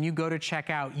surprise when you go to check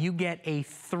out. You get a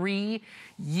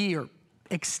 3-year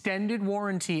extended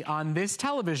warranty on this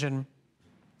television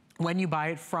when you buy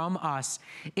it from us,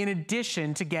 in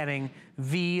addition to getting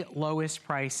the lowest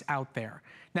price out there.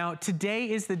 Now, today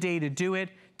is the day to do it.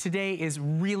 Today is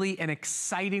really an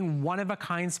exciting,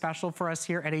 one-of-a-kind special for us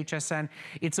here at HSN.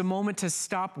 It's a moment to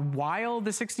stop while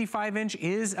the 65-inch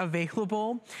is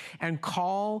available and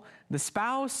call the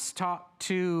spouse, talk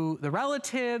to the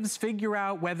relatives, figure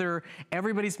out whether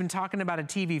everybody's been talking about a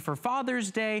TV for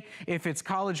Father's Day, if it's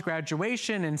college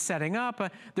graduation and setting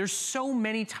up. There's so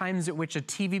many times at which a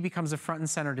TV becomes a front and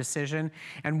center decision,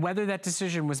 and whether that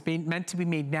decision was meant to be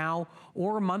made now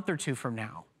or a month or two from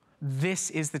now. This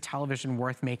is the television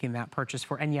worth making that purchase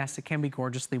for. And yes, it can be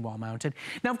gorgeously wall mounted.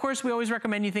 Now, of course, we always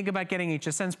recommend you think about getting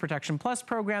HSN's Protection Plus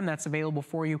program. That's available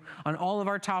for you on all of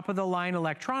our top of the line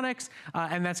electronics.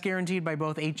 And that's guaranteed by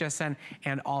both HSN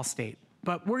and Allstate.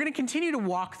 But we're gonna continue to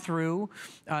walk through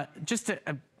just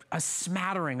a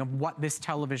smattering of what this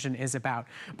television is about.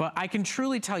 But I can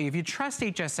truly tell you, if you trust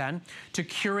HSN to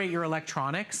curate your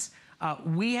electronics,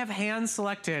 we have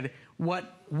hand-selected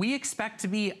what we expect to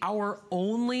be our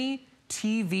only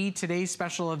TV Today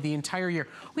special of the entire year.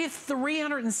 We have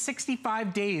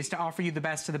 365 days to offer you the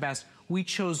best of the best. We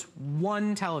chose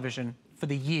one television for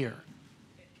the year,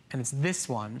 and it's this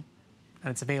one,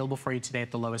 and it's available for you today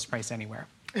at the lowest price anywhere.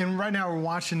 And right now we're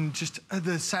watching just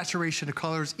the saturation of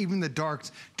colors, even the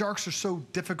darks. Darks are so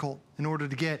difficult in order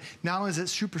to get. Not only is it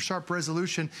super sharp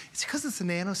resolution, it's because it's a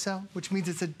nano cell, which means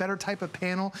it's a better type of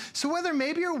panel. So whether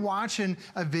maybe you're watching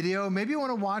a video, maybe you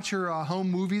want to watch your home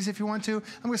movies if you want to,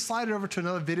 I'm going to slide it over to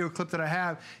another video clip that I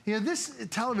have. You know, this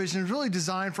television is really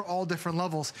designed for all different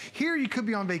levels. Here you could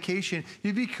be on vacation,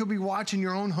 you could be watching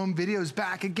your own home videos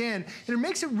back again, and it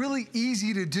makes it really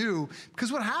easy to do,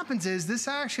 because what happens is this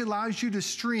actually allows you to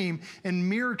stream and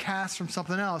mirror cast from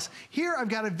something else. Here I've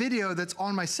got a video that's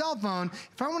on my cell phone.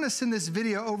 If I want to send this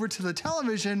video over to the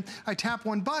television, I tap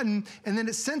one button and then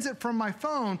it sends it from my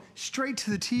phone straight to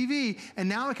the TV, and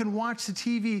now I can watch the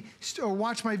TV or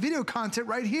watch my video content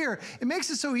right here. It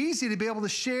makes it so easy to be able to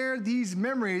share these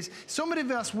memories. So many of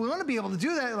us want to be able to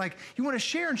do that. Like, you want to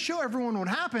share and show everyone what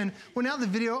happened. Well, now the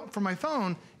video from my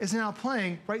phone is now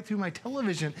playing right through my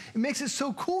television. It makes it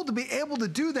so cool to be able to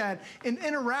do that and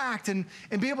interact and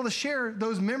be able to share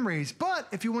those memories. But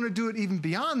if you want to do it even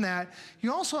beyond that,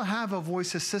 you also have a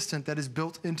voice assistant. assistant that is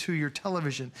built into your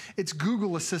television. It's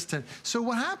Google Assistant. So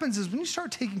what happens is when you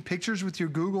start taking pictures with your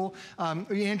Google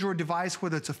Android device,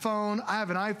 whether it's a phone, I have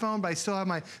an iPhone, but I still have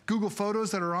my Google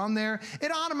Photos that are on there,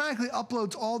 it automatically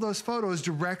uploads all those photos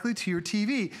directly to your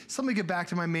TV. So let me get back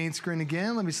to my main screen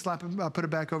again. Let me put it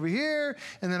back over here,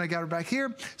 and then I got it back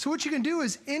here. So what you can do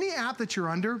is any app that you're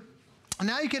under,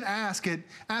 now you can ask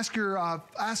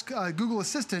Google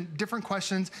Assistant different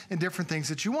questions and different things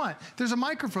that you want. There's a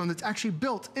microphone that's actually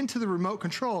built into the remote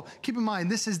control. Keep in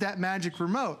mind, this is that magic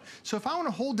remote. So if I want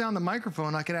to hold down the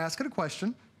microphone, I can ask it a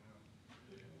question.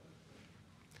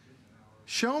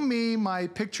 Show me my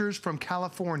pictures from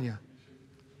California.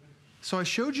 So I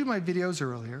showed you my videos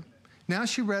earlier. Now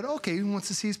she read, okay, he wants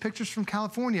to see his pictures from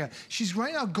California. She's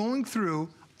right now going through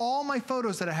all my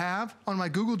photos that I have on my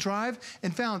Google Drive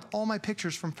and found all my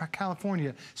pictures from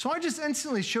California. So I just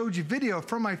instantly showed you video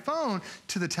from my phone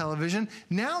to the television.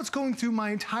 Now it's going through my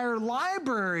entire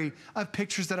library of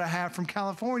pictures that I have from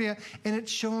California, and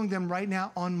it's showing them right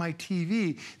now on my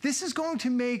TV. This is going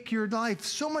to make your life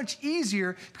so much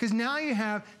easier because now you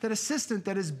have that assistant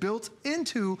that is built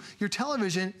into your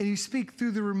television and you speak through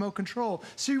the remote control.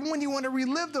 So when you want to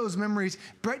relive those memories,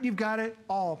 Brett, you've got it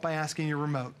all by asking your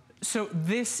remote. So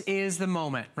this is the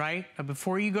moment, right?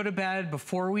 Before you go to bed,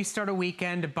 before we start a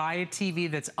weekend, to buy a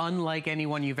TV that's unlike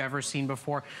anyone you've ever seen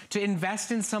before, to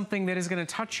invest in something that is going to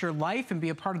touch your life and be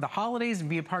a part of the holidays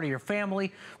and be a part of your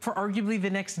family for arguably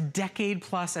the next decade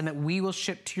plus, and that we will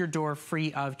ship to your door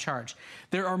free of charge.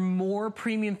 There are more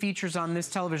premium features on this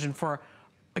television for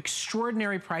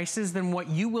extraordinary prices than what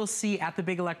you will see at the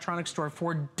big electronics store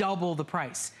for double the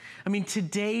price. I mean,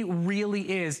 today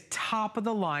really is top of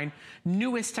the line,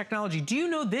 newest technology. Do you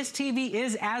know this TV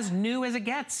is as new as it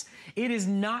gets? It is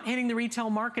not hitting the retail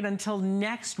market until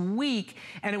next week,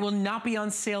 and it will not be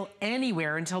on sale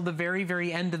anywhere until the very,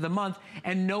 very end of the month,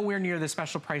 and nowhere near the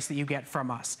special price that you get from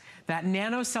us. That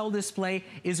nanocell display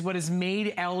is what has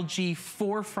made LG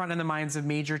forefront in the minds of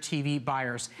major TV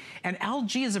buyers. And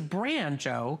LG is a brand,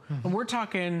 Joe, and we're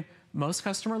talking most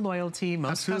customer loyalty,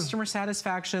 most customer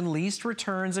satisfaction, least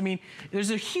returns. I mean,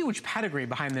 there's a huge pedigree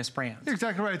behind this brand. You're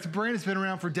exactly right. The brand has been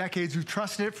around for decades. We've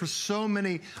trusted it for so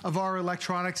many of our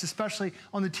electronics, especially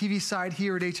on the TV side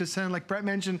here at HSN. Like Brett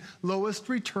mentioned, lowest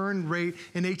return rate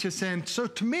in HSN. So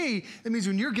to me, it means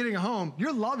when you're getting a home,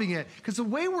 you're loving it. Because the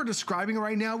way we're describing it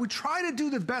right now, we try to do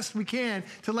the best we can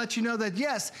to let you know that,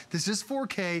 yes, this is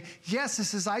 4K. Yes,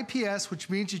 this is IPS, which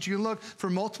means that you can look for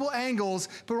multiple angles,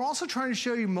 but we're also trying to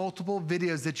show you multiple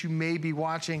videos that you may be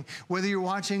watching, whether you're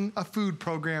watching a food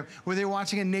program, whether you're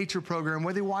watching a nature program,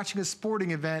 whether you're watching a sporting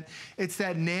event. It's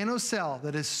that nanocell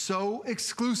that is so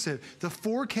exclusive. The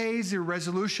 4K is your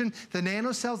resolution. The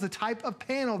nanocell is the type of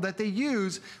panel that they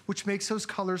use, which makes those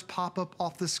colors pop up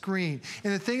off the screen.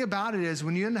 And the thing about it is,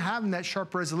 when you end up having that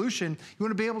sharp resolution, you want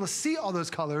to be able to see all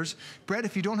those colors. Brett,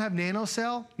 if you don't have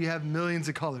nanocell, you have millions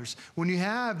of colors. When you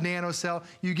have nanocell,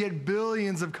 you get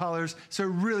billions of colors, so it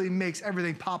really makes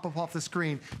everything pop up off the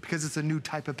screen because it's a new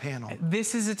type of panel.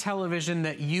 This is a television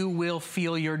that you will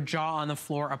feel your jaw on the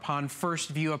floor upon first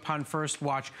view, upon first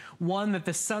watch. One that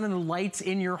the sun and the lights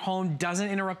in your home doesn't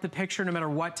interrupt the picture no matter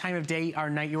what time of day or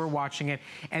night you are watching it.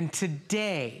 And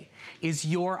today is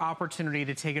your opportunity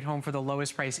to take it home for the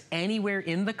lowest price anywhere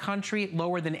in the country,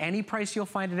 lower than any price you'll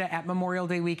find it at Memorial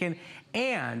Day weekend,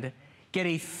 and get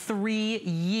a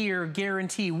 3-year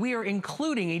guarantee. We are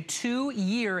including a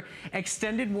 2-year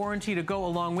extended warranty to go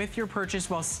along with your purchase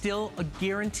while still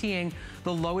guaranteeing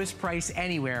the lowest price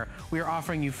anywhere. We are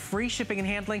offering you free shipping and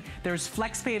handling. There's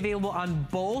FlexPay available on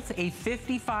both a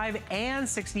 55 and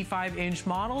 65-inch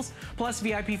models, plus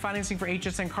VIP financing for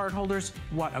HSN cardholders.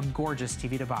 What a gorgeous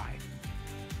TV to buy.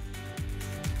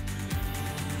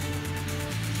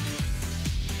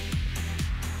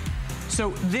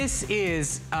 So this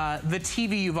is the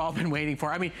TV you've all been waiting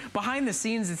for. I mean, behind the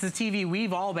scenes, it's the TV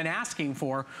we've all been asking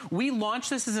for. We launched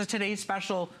this as a Today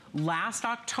Special last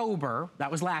October. That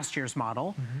was last year's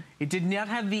model. It did not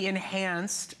have the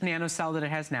enhanced nanocell that it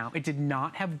has now. It did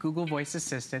not have Google Voice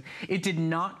Assistant. It did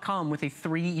not come with a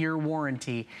 3-year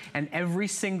warranty, and every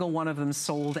single one of them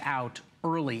sold out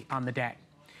early on the day.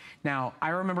 Now, I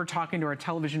remember talking to our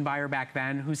television buyer back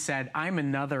then who said, I'm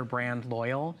another brand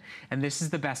loyal, and this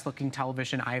is the best looking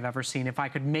television I've ever seen. If I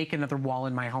could make another wall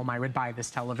in my home, I would buy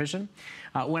this television.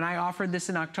 When I offered this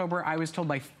in October, I was told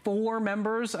by 4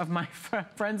 members of my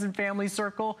friends and family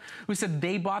circle who said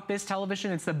they bought this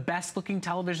television. It's the best looking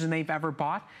television they've ever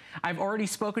bought. I've already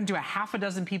spoken to a half a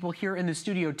dozen people here in the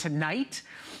studio tonight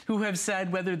who have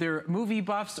said, whether they're movie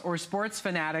buffs or sports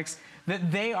fanatics,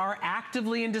 that they are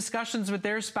actively in discussions with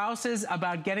their spouse spouses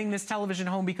about getting this television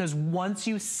home, because once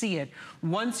you see it,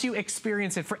 once you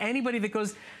experience it, for anybody that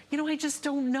goes, you know, I just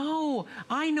don't know.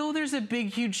 I know there's a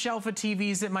big, huge shelf of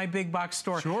TVs at my big box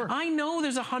store. Sure. I know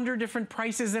there's 100 different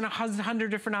prices and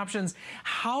 100 different options.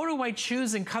 How do I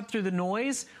choose and cut through the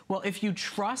noise? Well, if you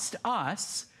trust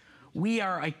us, we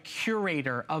are a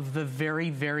curator of the very,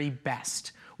 very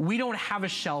best. We don't have a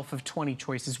shelf of 20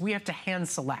 choices. We have to hand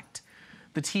select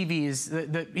the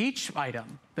TVs, each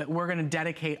item that we're gonna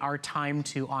dedicate our time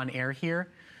to on air here.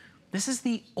 This is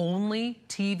the only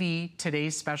TV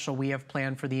Today's Special we have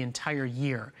planned for the entire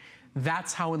year.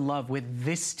 That's how in love with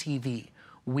this TV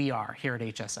we are here at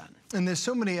HSN. And there's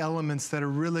so many elements that are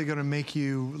really gonna make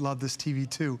you love this TV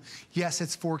too. Yes,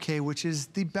 it's 4K, which is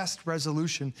the best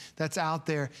resolution that's out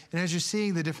there. And as you're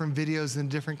seeing the different videos and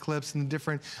the different clips and the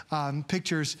different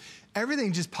pictures,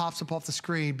 everything just pops up off the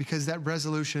screen because that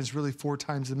resolution is really 4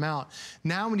 times the amount.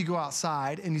 Now when you go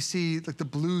outside and you see like the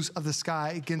blues of the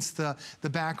sky against the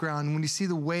background, and when you see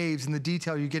the waves and the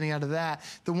detail you're getting out of that,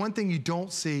 the one thing you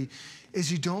don't see is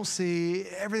you don't see,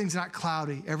 everything's not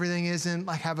cloudy. Everything isn't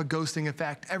like have a ghosting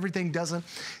effect. Everything doesn't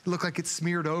look like it's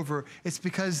smeared over. It's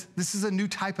because this is a new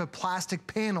type of plastic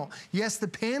panel. Yes, the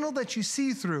panel that you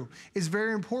see through is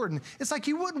very important. It's like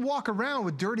you wouldn't walk around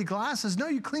with dirty glasses. No,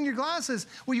 you clean your glasses.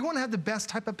 Well, you want to have the best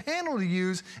type of panel to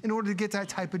use in order to get that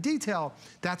type of detail.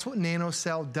 That's what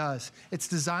NanoCell does. It's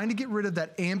designed to get rid of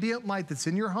that ambient light that's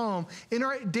in your home. In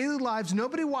our daily lives,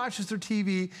 nobody watches their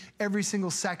TV every single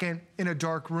second in a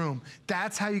dark room.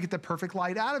 That's how you get the perfect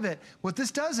light out of it. What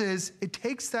this does is it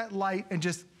takes that light and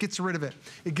just gets rid of it.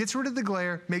 It gets rid of the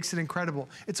glare, makes it incredible.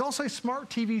 It's also a smart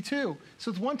TV too.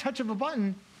 So with one touch of a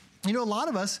button, you know, a lot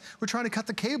of us, we're trying to cut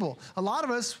the cable. A lot of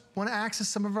us want to access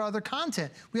some of our other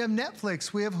content. We have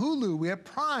Netflix, we have Hulu, we have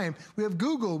Prime, we have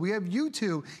Google, we have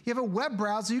YouTube. You have a web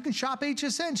browser, you can shop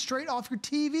HSN straight off your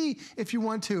TV if you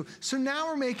want to. So now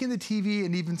we're making the TV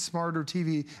an even smarter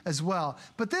TV as well.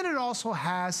 But then it also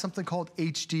has something called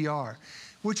HDR,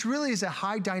 which really is a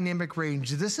high dynamic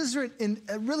range. This is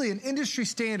really an industry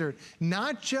standard,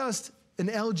 not just an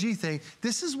LG thing.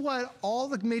 This is what all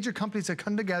the major companies have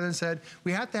come together and said,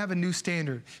 we have to have a new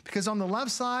standard. Because on the left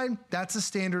side, that's a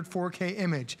standard 4K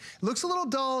image. It looks a little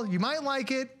dull, you might like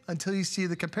it until you see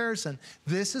the comparison.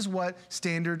 This is what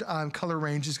standard color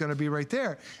range is gonna be right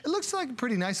there. It looks like a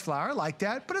pretty nice flower, I like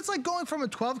that, but it's like going from a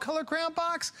 12 color crayon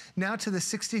box now to the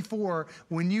 64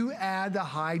 when you add the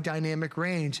high dynamic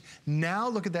range. Now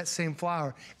look at that same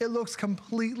flower. It looks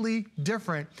completely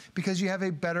different because you have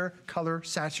a better color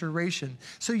saturation.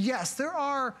 So yes, there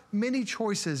are many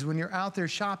choices when you're out there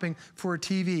shopping for a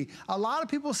TV. A lot of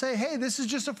people say, hey, this is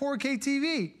just a 4K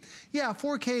TV. Yeah,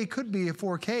 4K could be a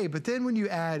 4K, but then when you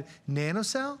add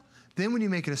NanoCell, then when you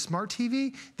make it a smart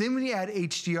TV, then when you add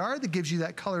HDR that gives you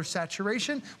that color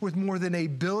saturation with more than 1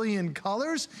 billion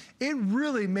colors, it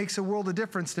really makes a world of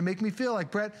difference to make me feel like,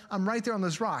 Brett, I'm right there on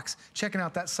those rocks, checking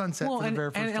out that sunset for the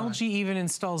very first time. And LG even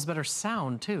installs better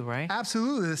sound too, right?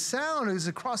 Absolutely, the sound is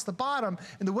across the bottom,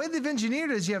 and the way they've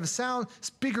engineered it is you have a sound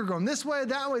speaker going this way,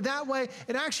 that way, that way.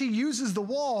 It actually uses the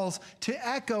walls to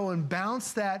echo and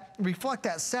bounce that, reflect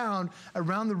that sound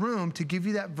around the room to give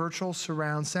you that virtual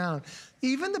surround sound.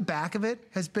 Even the back of it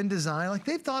has been designed, like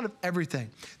they've thought of everything.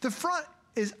 The front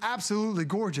is absolutely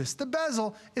gorgeous. The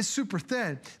bezel is super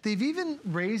thin. They've even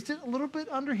raised it a little bit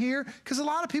under here because a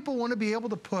lot of people want to be able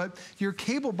to put your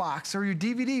cable box or your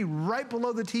DVD right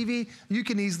below the TV. You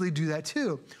can easily do that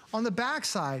too. On the back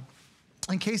side,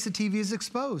 in case the TV is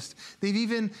exposed. They've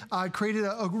even created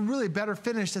a really better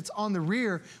finish that's on the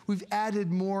rear. We've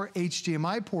added more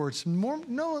HDMI ports.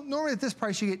 Normally at this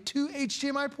price you get 2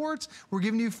 HDMI ports. We're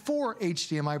giving you 4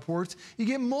 HDMI ports. You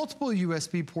get multiple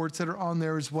USB ports that are on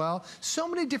there as well. So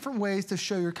many different ways to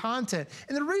show your content.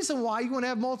 And the reason why you want to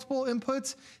have multiple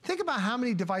inputs, think about how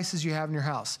many devices you have in your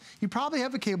house. You probably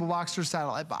have a cable box or a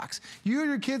satellite box. You or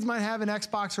your kids might have an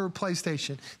Xbox or a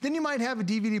PlayStation. Then you might have a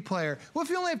DVD player. Well,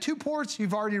 if you only have 2 ports,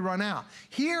 you've already run out.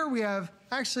 Here we have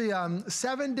actually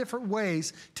 7 different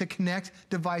ways to connect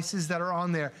devices that are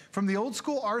on there. From the old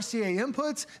school RCA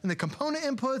inputs and the component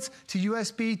inputs to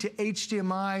USB to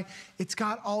HDMI, it's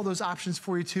got all those options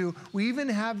for you too. We even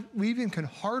can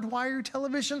hardwire your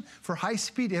television for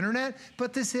high-speed internet,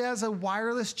 but this has a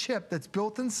wireless chip that's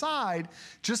built inside,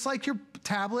 just like your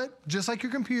tablet, just like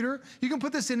your computer. You can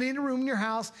put this in any room in your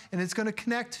house and it's gonna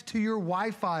connect to your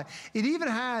Wi-Fi. It even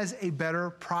has a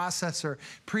better processor.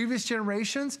 Previous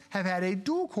generations have had a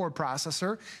dual core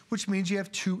processor, which means you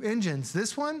have 2 engines.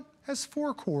 This one has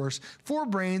 4 cores, 4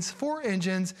 brains, 4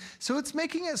 engines. So it's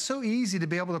making it so easy to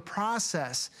be able to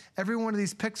process every one of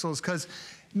these pixels, because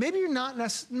maybe you're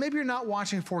not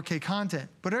watching 4K content,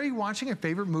 but are you watching a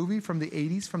favorite movie from the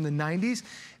 80s, from the 90s?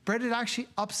 Brett, it actually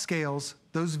upscales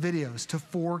those videos to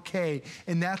 4K,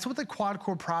 and that's what the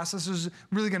quad-core processor is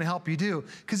really gonna help you do.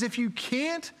 Because if you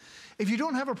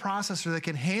don't have a processor that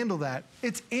can handle that,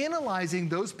 it's analyzing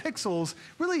those pixels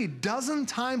really a dozen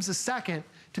times a second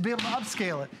to be able to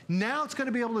upscale it. Now it's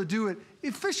gonna be able to do it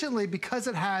efficiently because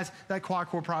it has that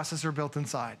quad-core processor built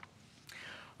inside.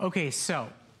 Okay, so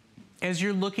as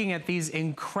you're looking at these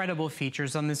incredible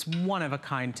features on this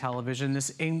one-of-a-kind television,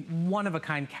 this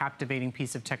one-of-a-kind captivating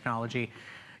piece of technology,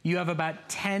 you have about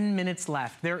 10 minutes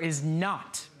left. There is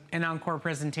not an encore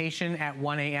presentation at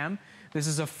 1 a.m. This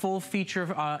is a full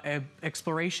feature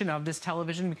exploration of this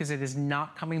television, because it is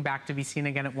not coming back to be seen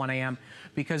again at 1 a.m.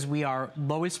 because we are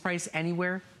lowest price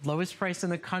anywhere, lowest price in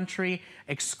the country,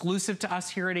 exclusive to us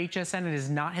here at HSN. It has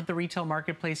not hit the retail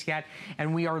marketplace yet,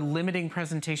 and we are limiting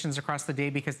presentations across the day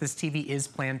because this TV is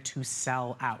planned to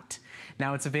sell out.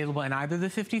 Now it's available in either the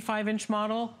 55-inch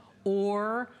model,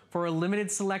 or for a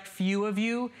limited select few of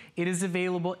you, it is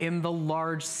available in the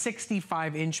large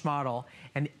 65-inch model.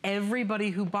 And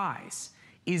everybody who buys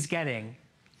is getting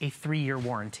a 3-year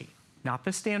warranty. Not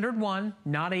the standard one,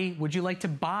 not a, would you like to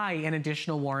buy an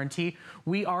additional warranty?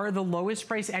 We are the lowest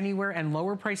price anywhere, and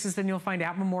lower prices than you'll find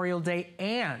at Memorial Day.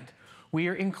 And we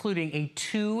are including a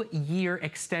 2-year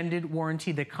extended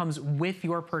warranty that comes with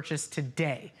your purchase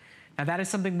today. Now that is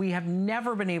something we have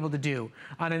never been able to do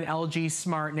on an LG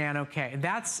Smart Nano K.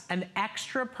 That's an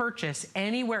extra purchase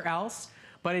anywhere else,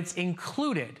 but it's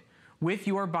included with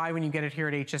your buy when you get it here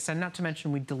at HSN, not to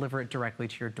mention we deliver it directly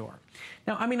to your door.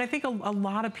 Now, I mean, I think a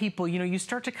lot of people, you know, you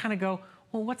start to kind of go,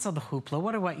 well, what's all the hoopla?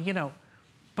 What do I, you know,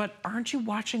 but aren't you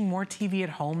watching more TV at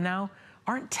home now?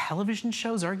 Aren't television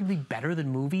shows arguably better than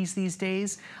movies these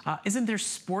days? Isn't there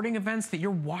sporting events that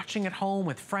you're watching at home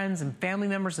with friends and family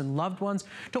members and loved ones?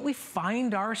 Don't we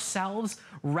find ourselves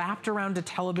wrapped around a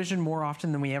television more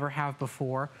often than we ever have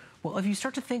before? Well, if you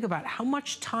start to think about how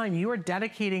much time you are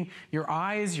dedicating your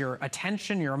eyes, your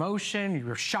attention, your emotion,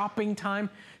 your shopping time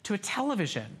to a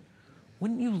television,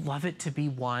 wouldn't you love it to be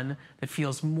one that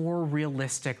feels more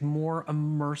realistic, more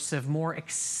immersive, more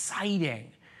exciting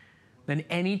than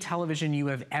any television you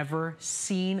have ever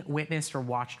seen, witnessed, or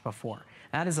watched before?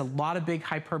 That is a lot of big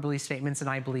hyperbole statements, and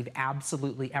I believe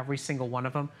absolutely every single one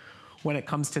of them when it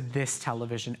comes to this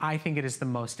television. I think it is the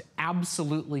most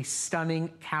absolutely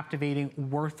stunning, captivating,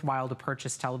 worthwhile to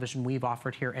purchase television we've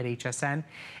offered here at HSN,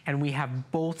 and we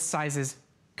have both sizes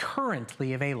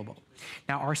currently available.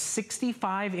 Now, our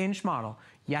 65-inch model,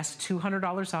 yes,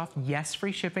 $200 off, yes,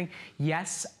 free shipping,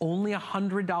 yes, only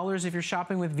 $100 if you're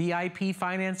shopping with VIP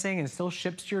financing, and it still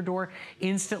ships to your door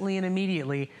instantly and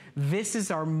immediately. This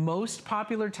is our most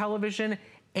popular television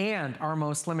and our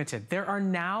most limited. There are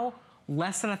now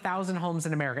less than 1,000 homes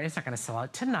in America. It's not gonna sell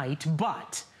out tonight,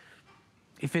 but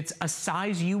if it's a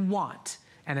size you want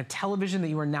and a television that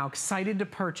you are now excited to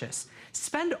purchase,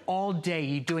 spend all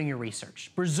day doing your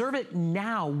research. Reserve it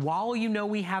now while you know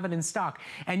we have it in stock.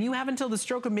 And you have until the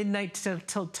stroke of midnight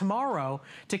till tomorrow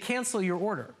to cancel your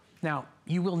order. Now,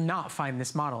 you will not find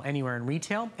this model anywhere in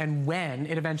retail, and when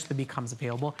it eventually becomes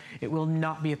available, it will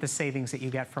not be at the savings that you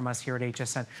get from us here at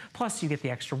HSN. Plus, you get the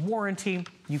extra warranty,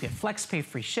 you get FlexPay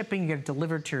free shipping, you get it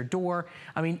delivered to your door.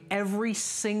 I mean, every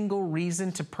single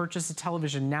reason to purchase a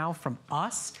television now from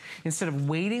us, instead of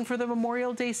waiting for the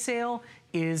Memorial Day sale,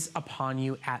 is upon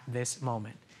you at this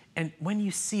moment. And when you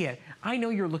see it, I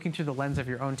know you're looking through the lens of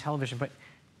your own television, but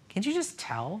can't you just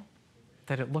tell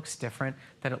that it looks different,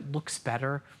 that it looks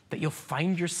better, that you'll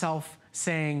find yourself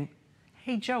saying,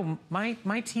 hey, Joe, my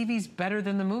TV's better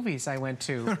than the movies I went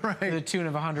to, right, to the tune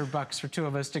of $100 for 2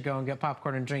 of us to go and get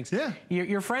popcorn and drinks. Yeah.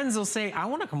 Your friends will say, I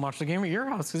want to come watch the game at your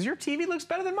house because your TV looks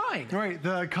better than mine. Right,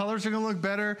 the colors are going to look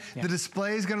better, the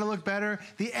display is going to look better,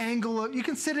 the angle, you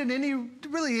can sit in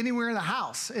really anywhere in the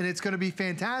house and it's going to be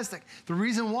fantastic. The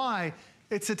reason why,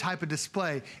 it's a type of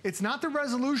display. It's not the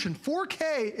resolution.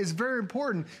 4K is very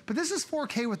important, but this is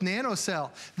 4K with nanocell.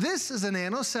 This is a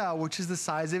nanocell, which is the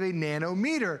size of a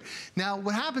nanometer. Now,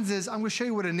 what happens is, I'm gonna show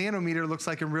you what a nanometer looks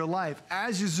like in real life.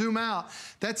 As you zoom out,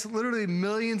 that's literally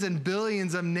millions and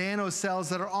billions of nanocells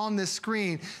that are on this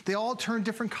screen. They all turn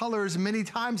different colors many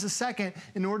times a second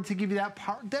in order to give you that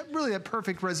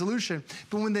perfect resolution.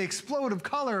 But when they explode of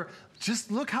color,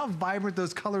 just look how vibrant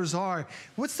those colors are.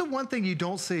 What's the one thing you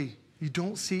don't see? You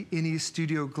don't see any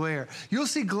studio glare. You'll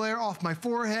see glare off my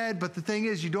forehead, but the thing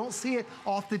is, you don't see it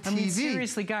off the TV. I mean,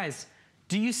 seriously, guys,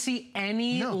 Do you see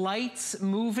any lights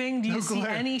moving? Do you see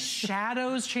any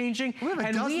shadows changing? We have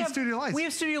a dozen studio lights. We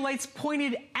have studio lights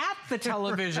pointed at the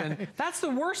television. Right. That's the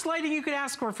worst lighting you could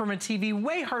ask for from a TV,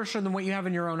 way harsher than what you have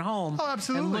in your own home. Oh,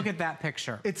 absolutely. And look at that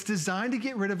picture. It's designed to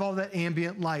get rid of all that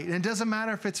ambient light. And it doesn't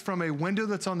matter if it's from a window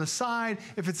that's on the side,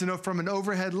 if it's from an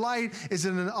overhead light, is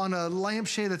it on a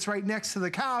lampshade that's right next to the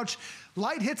couch.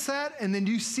 Light hits that, and then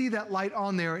you see that light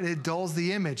on there, and it dulls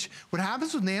the image. What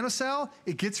happens with NanoCell,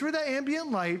 it gets rid of that ambient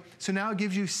light, so now it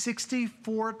gives you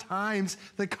 64 times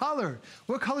the color.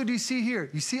 What color do you see here?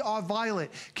 You see all violet.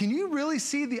 Can you really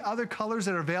see the other colors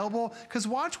that are available? Because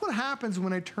watch what happens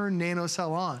when I turn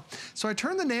NanoCell on. So I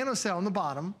turn the NanoCell on the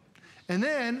bottom, and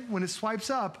then when it swipes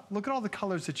up, look at all the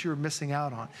colors that you're missing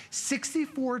out on.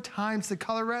 64 times the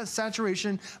color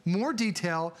saturation, more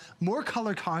detail, more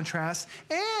color contrast,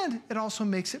 and it also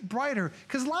makes it brighter.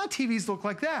 Because a lot of TVs look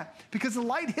like that. Because the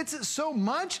light hits it so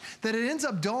much that it ends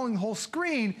up dulling the whole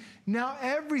screen. Now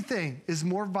everything is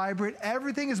more vibrant,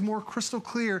 everything is more crystal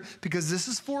clear because this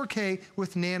is 4K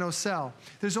with NanoCell.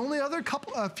 There's only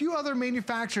a few other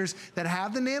manufacturers that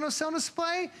have the NanoCell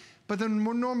display, but they're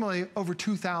normally over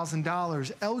 $2,000.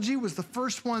 LG was the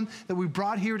first one that we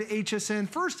brought here to HSN,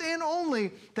 first and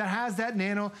only that has that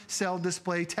NanoCell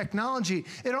display technology.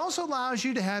 It also allows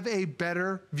you to have a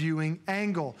better viewing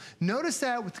angle. Notice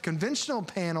that with the conventional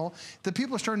panel, the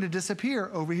people are starting to disappear.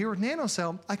 Over here with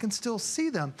NanoCell, I can still see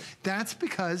them. That's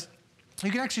because you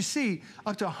can actually see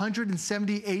up to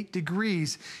 178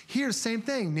 degrees. Here, same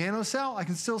thing, NanoCell, I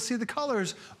can still see the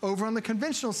colors. Over on the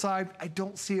conventional side, I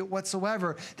don't see it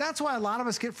whatsoever. That's why a lot of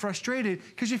us get frustrated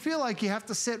because you feel like you have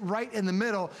to sit right in the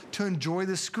middle to enjoy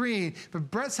the screen.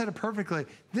 But Brett said it perfectly.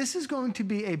 This is going to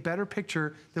be a better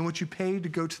picture than what you paid to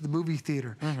go to the movie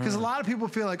theater. Because a lot of people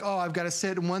feel like, oh, I've got to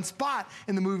sit in one spot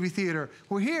in the movie theater.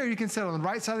 Well, here you can sit on the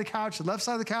right side of the couch, the left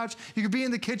side of the couch. You could be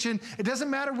in the kitchen. It doesn't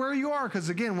matter where you are because,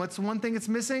 again, what's the one thing it's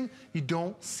missing? You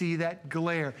don't see that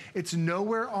glare. It's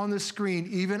nowhere on the screen,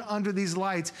 even under these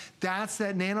lights. That's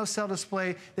that NanoCell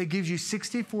display that gives you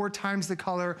 64 times the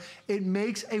color. It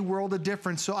makes a world of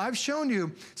difference. So I've shown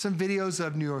you some videos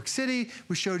of New York City.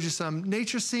 We showed you some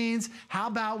nature scenes. How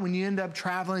about when you end up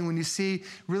traveling, when you see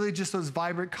really just those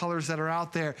vibrant colors that are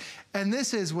out there? And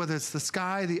this is, whether it's the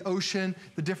sky, the ocean,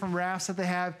 the different rafts that they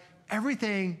have,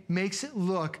 everything makes it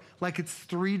look like it's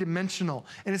three-dimensional.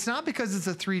 And it's not because it's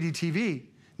a 3D TV.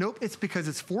 Nope, it's because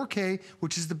it's 4K,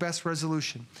 which is the best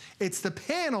resolution. It's the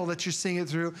panel that you're seeing it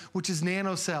through, which is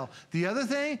NanoCell. The other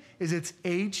thing is it's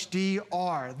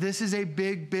HDR. This is a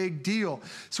big, big deal.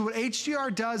 So what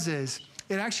HDR does is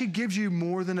it actually gives you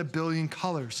more than 1 billion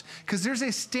colors because there's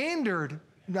a standard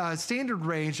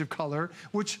range of color,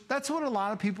 which that's what a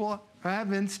lot of people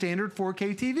have in standard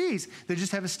 4K TVs. They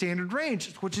just have a standard range.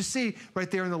 It's what you see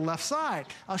right there on the left side.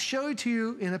 I'll show it to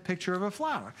you in a picture of a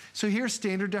flower. So here's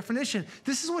standard definition.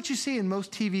 This is what you see in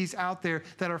most TVs out there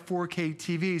that are 4K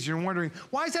TVs. You're wondering,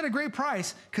 why is that a great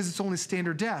price? Because it's only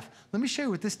standard def. Let me show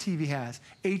you what this TV has.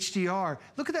 HDR.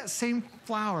 Look at that same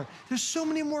flower. There's so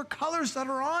many more colors that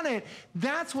are on it.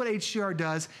 That's what HDR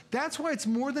does. That's why it's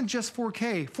more than just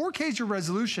 4K. 4K is your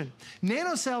resolution.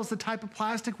 NanoCell is the type of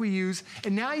plastic we use,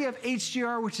 and now you have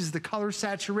HDR, which is the color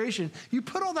saturation. You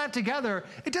put all that together,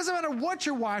 it doesn't matter what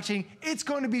you're watching, it's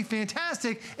going to be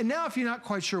fantastic. And now if you're not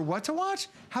quite sure what to watch,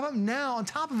 how about now, on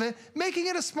top of it, making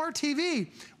it a smart TV?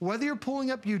 Whether you're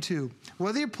pulling up YouTube,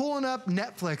 whether you're pulling up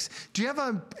Netflix, do you have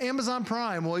an Amazon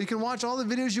Prime? Well, you can watch all the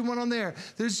videos you want on there.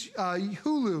 There's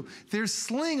Hulu, there's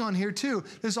Sling on here too.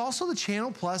 There's also the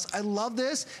Channel Plus. I love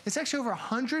this. It's actually over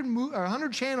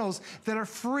 100 channels that are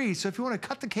free. So if you want to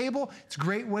cut the cable, it's a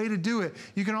great way to do it.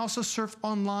 You can also surf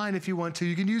online if you want to.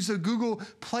 You can use the Google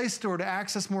Play Store to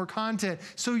access more content.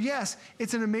 So yes,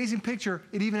 it's an amazing picture.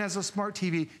 It even has a smart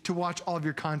TV to watch all of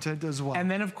your content as well. And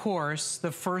then of course,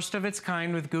 the first of its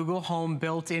kind with Google Home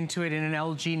built into it in an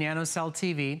LG NanoCell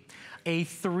TV. A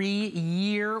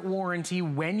 3-year warranty.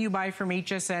 When you buy from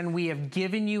HSN, we have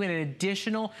given you an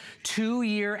additional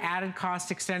 2-year added cost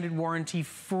extended warranty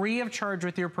free of charge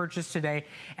with your purchase today.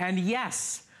 And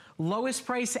yes, lowest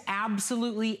price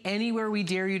absolutely anywhere we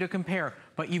dare you to compare.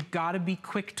 But you've got to be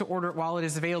quick to order it while it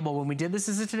is available. When we did this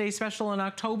as a Today Special in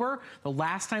October, the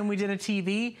last time we did a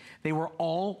TV, they were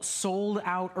all sold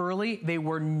out early. They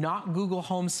were not Google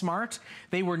Home Smart.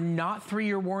 They were not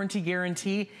 3-year warranty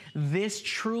guarantee. This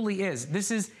truly is. This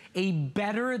is a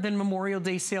better than Memorial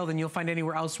Day sale than you'll find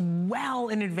anywhere else, well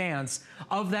in advance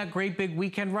of that great big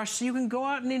weekend rush, so you can go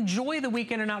out and enjoy the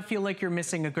weekend and not feel like you're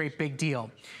missing a great big deal.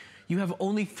 You have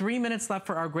only 3 minutes left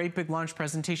for our great big launch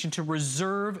presentation to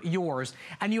reserve yours.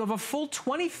 And you have a full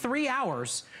 23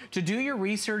 hours to do your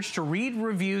research, to read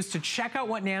reviews, to check out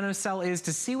what NanoCell is,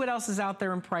 to see what else is out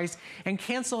there in price, and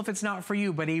cancel if it's not for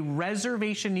you. But a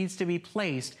reservation needs to be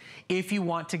placed if you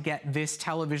want to get this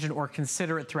television or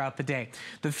consider it throughout the day.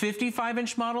 The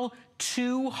 55-inch model,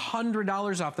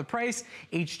 $200 off the price,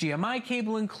 HDMI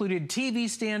cable included, TV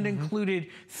stand included,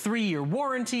 3-year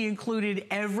warranty included,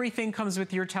 everything comes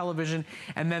with your television.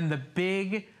 And then the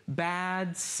big,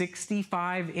 bad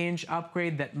 65-inch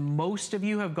upgrade that most of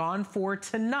you have gone for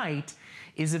tonight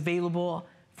is available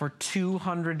for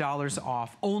 $200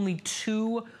 off. Only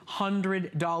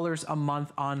 $200 a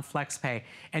month on FlexPay.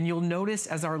 And you'll notice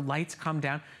as our lights come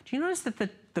down, do you notice that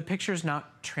the picture's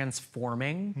not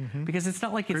transforming? Because it's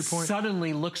not like it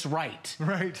suddenly looks right.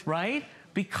 Right?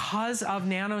 Because of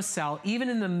NanoCell, even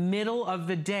in the middle of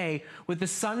the day, with the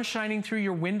sun shining through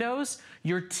your windows,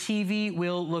 your TV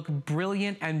will look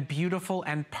brilliant and beautiful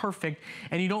and perfect,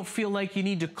 and you don't feel like you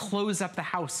need to close up the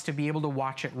house to be able to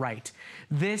watch it right.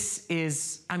 This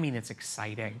is, I mean, it's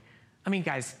exciting. I mean,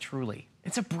 guys, truly,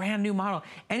 it's a brand new model.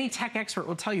 Any tech expert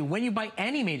will tell you, when you buy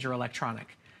any major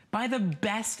electronic, buy the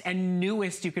best and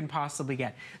newest you can possibly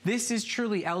get. This is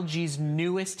truly LG's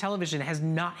newest television. It has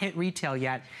not hit retail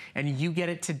yet, and you get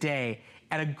it today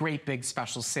at a great big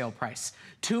special sale price.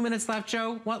 2 minutes left,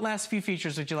 Joe. What last few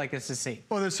features would you like us to see?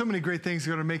 Well, there's so many great things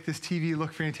that are going to make this TV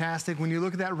look fantastic. When you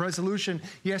look at that resolution,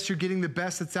 yes, you're getting the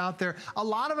best that's out there. A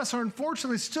lot of us are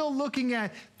unfortunately still looking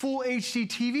at full HD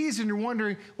TVs, and you're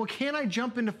wondering, well, can I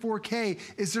jump into 4K?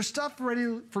 Is there stuff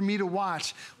ready for me to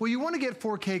watch? Well, you want to get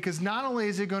 4K because not only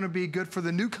is it going to be good for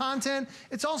the new content,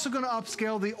 it's also going to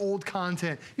upscale the old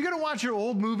content. You're going to watch your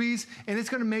old movies, and it's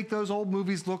going to make those old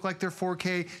movies look like they're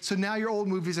 4K, so now your old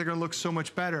movies are going to look so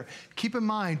much better. Keep in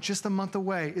mind, just a month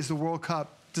away is the World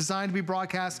Cup, designed to be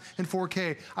broadcast in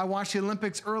 4K. I watched the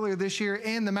Olympics earlier this year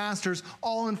and the Masters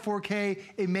all in 4K.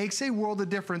 It makes a world of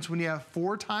difference when you have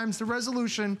 4 times the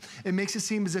resolution. It makes it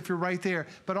seem as if you're right there.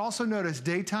 But also notice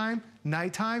daytime,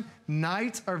 nighttime.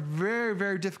 Nights are very,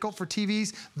 very difficult for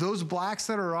TVs. Those blacks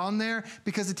that are on there,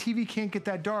 because the TV can't get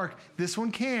that dark. This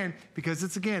one can, because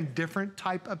it's, again, different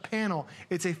type of panel.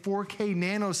 It's a 4K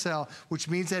NanoCell, which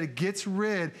means that it gets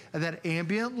rid of that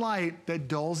ambient light that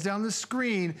dulls down the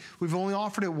screen. We've only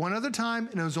offered it one other time,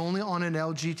 and it was only on an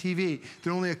LG TV.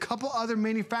 There are only a couple other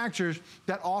manufacturers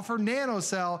that offer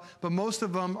NanoCell, but most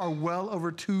of them are well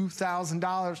over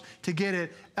 $2,000 to get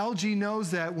it. LG knows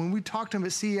that. When we talked to them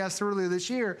at CES earlier this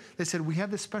year, they said, we have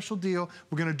this special deal.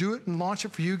 We're going to do it and launch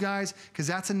it for you guys, because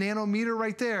that's a nanometer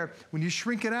right there. When you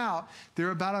shrink it out, there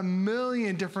are about 1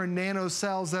 million different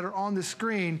nanocells that are on the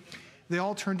screen. They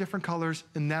all turn different colors,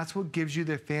 and that's what gives you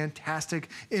the fantastic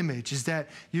image, is that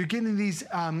you're getting these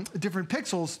different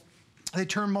pixels. They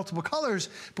turn multiple colors,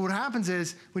 but what happens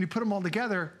is when you put them all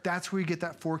together, that's where you get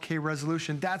that 4K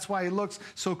resolution. That's why it looks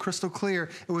so crystal clear.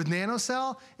 And with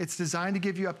NanoCell, it's designed to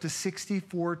give you up to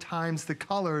 64 times the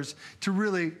colors to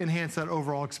really enhance that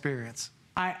overall experience.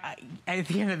 At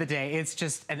the end of the day, it's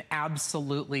just an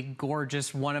absolutely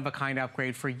gorgeous, one-of-a-kind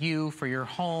upgrade for you, for your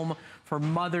home, for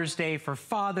Mother's Day, for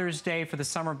Father's Day, for the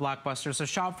summer blockbuster. So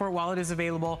shop for it while it is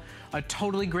available. A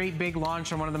totally great big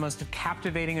launch on one of the most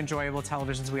captivating, enjoyable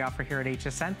televisions we offer here at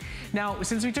HSN. Now,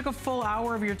 since we took a full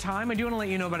hour of your time, I do want to let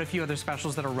you know about a few other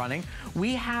specials that are running.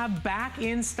 We have back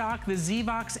in stock the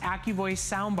Zvox AccuVoice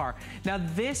soundbar. Now,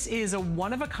 this is a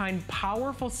one-of-a-kind,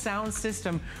 powerful sound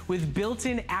system with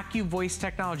built-in AccuVoice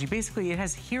technology. Basically, it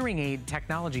has hearing aid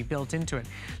technology built into it.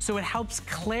 So it helps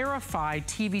clarify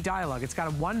TV dialogue. It's got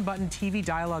a one-button TV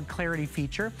dialogue clarity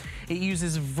feature. It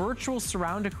uses virtual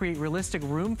surround to create realistic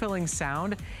room-filling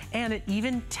sound, and it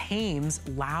even tames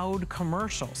loud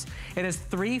commercials. It has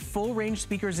 3 full-range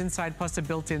speakers inside, plus a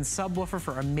built-in subwoofer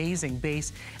for amazing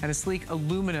bass, and a sleek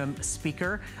aluminum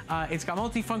speaker. It's got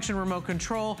multifunction remote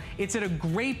control. It's at a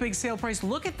great big sale price.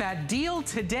 Look at that deal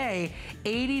today,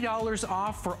 $80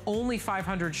 off for only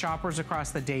 500 shoppers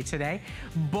across the day today.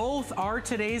 Both our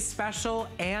today's special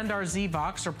and our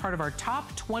Zvox are part of our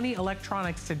top 20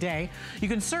 electronics today. You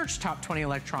can search top 20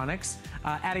 electronics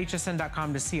at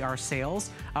hsn.com to see our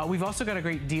sales. We've also got a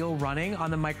great deal running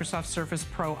on the Microsoft Surface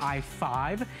Pro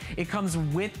i5. It comes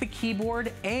with the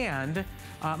keyboard and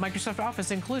Microsoft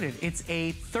Office included. It's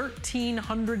a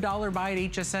 $1,300 buy at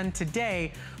HSN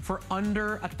today for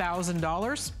under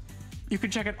 $1,000. You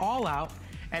can check it all out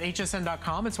at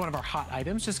hsn.com. It's one of our hot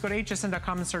items. Just go to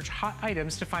hsn.com and search hot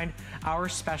items to find our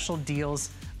special deals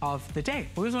of the day.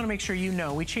 We always want to make sure you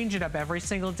know we change it up every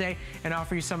single day and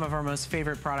offer you some of our most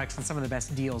favorite products and some of the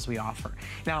best deals we offer.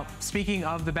 Now, speaking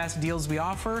of the best deals we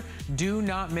offer, do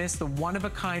not miss the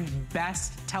one-of-a-kind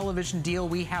best television deal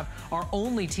we have, our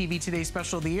only TV Today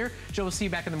special of the year. Joe, we'll see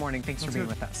you back in the morning. Thanks for being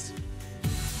with us.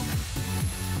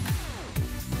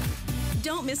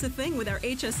 Don't miss a thing with our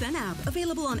HSN app,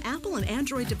 available on Apple and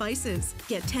Android devices.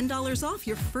 Get $10 off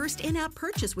your first in-app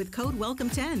purchase with code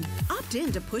WELCOME10. Opt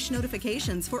in to push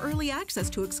notifications for early access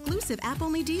to exclusive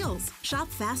app-only deals. Shop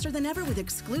faster than ever with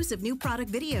exclusive new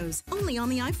product videos, only on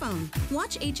the iPhone.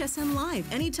 Watch HSN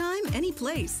Live anytime, any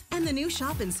place. And the new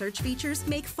shop and search features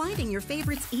make finding your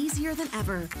favorites easier than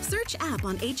ever. Search app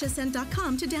on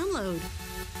hsn.com to download.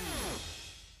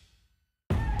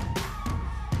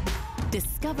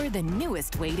 Discover the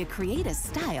newest way to create a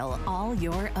style all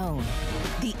your own.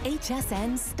 The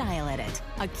HSN Style Edit,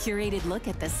 a curated look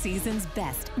at the season's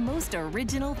best, most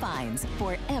original finds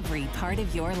for every part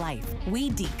of your life. We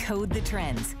decode the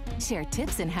trends, share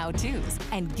tips and how-tos,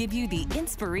 and give you the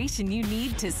inspiration you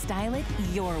need to style it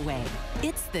your way.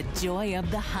 It's the joy of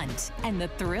the hunt and the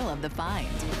thrill of the find.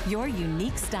 Your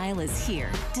unique style is here.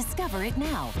 Discover it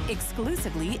now,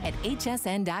 exclusively at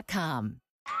hsn.com.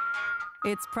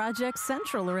 It's Project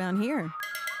Central around here.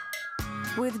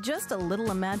 With just a little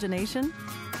imagination,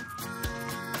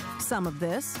 some of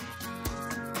this,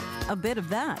 a bit of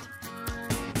that.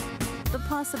 The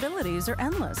possibilities are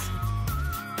endless.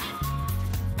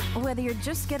 Whether you're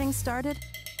just getting started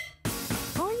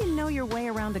or you know your way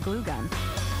around a glue gun,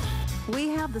 we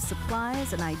have the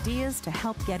supplies and ideas to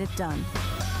help get it done.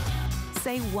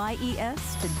 Say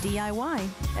YES to DIY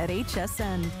at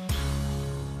HSN.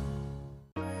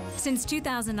 Since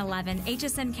 2011,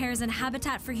 HSN Cares and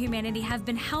Habitat for Humanity have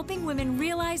been helping women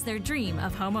realize their dream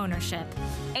of home ownership.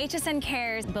 HSN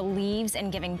Cares believes in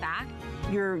giving back.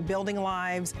 You're building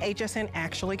lives. HSN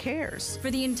actually cares. For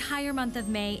the entire month of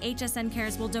May, HSN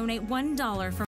Cares will donate $1 for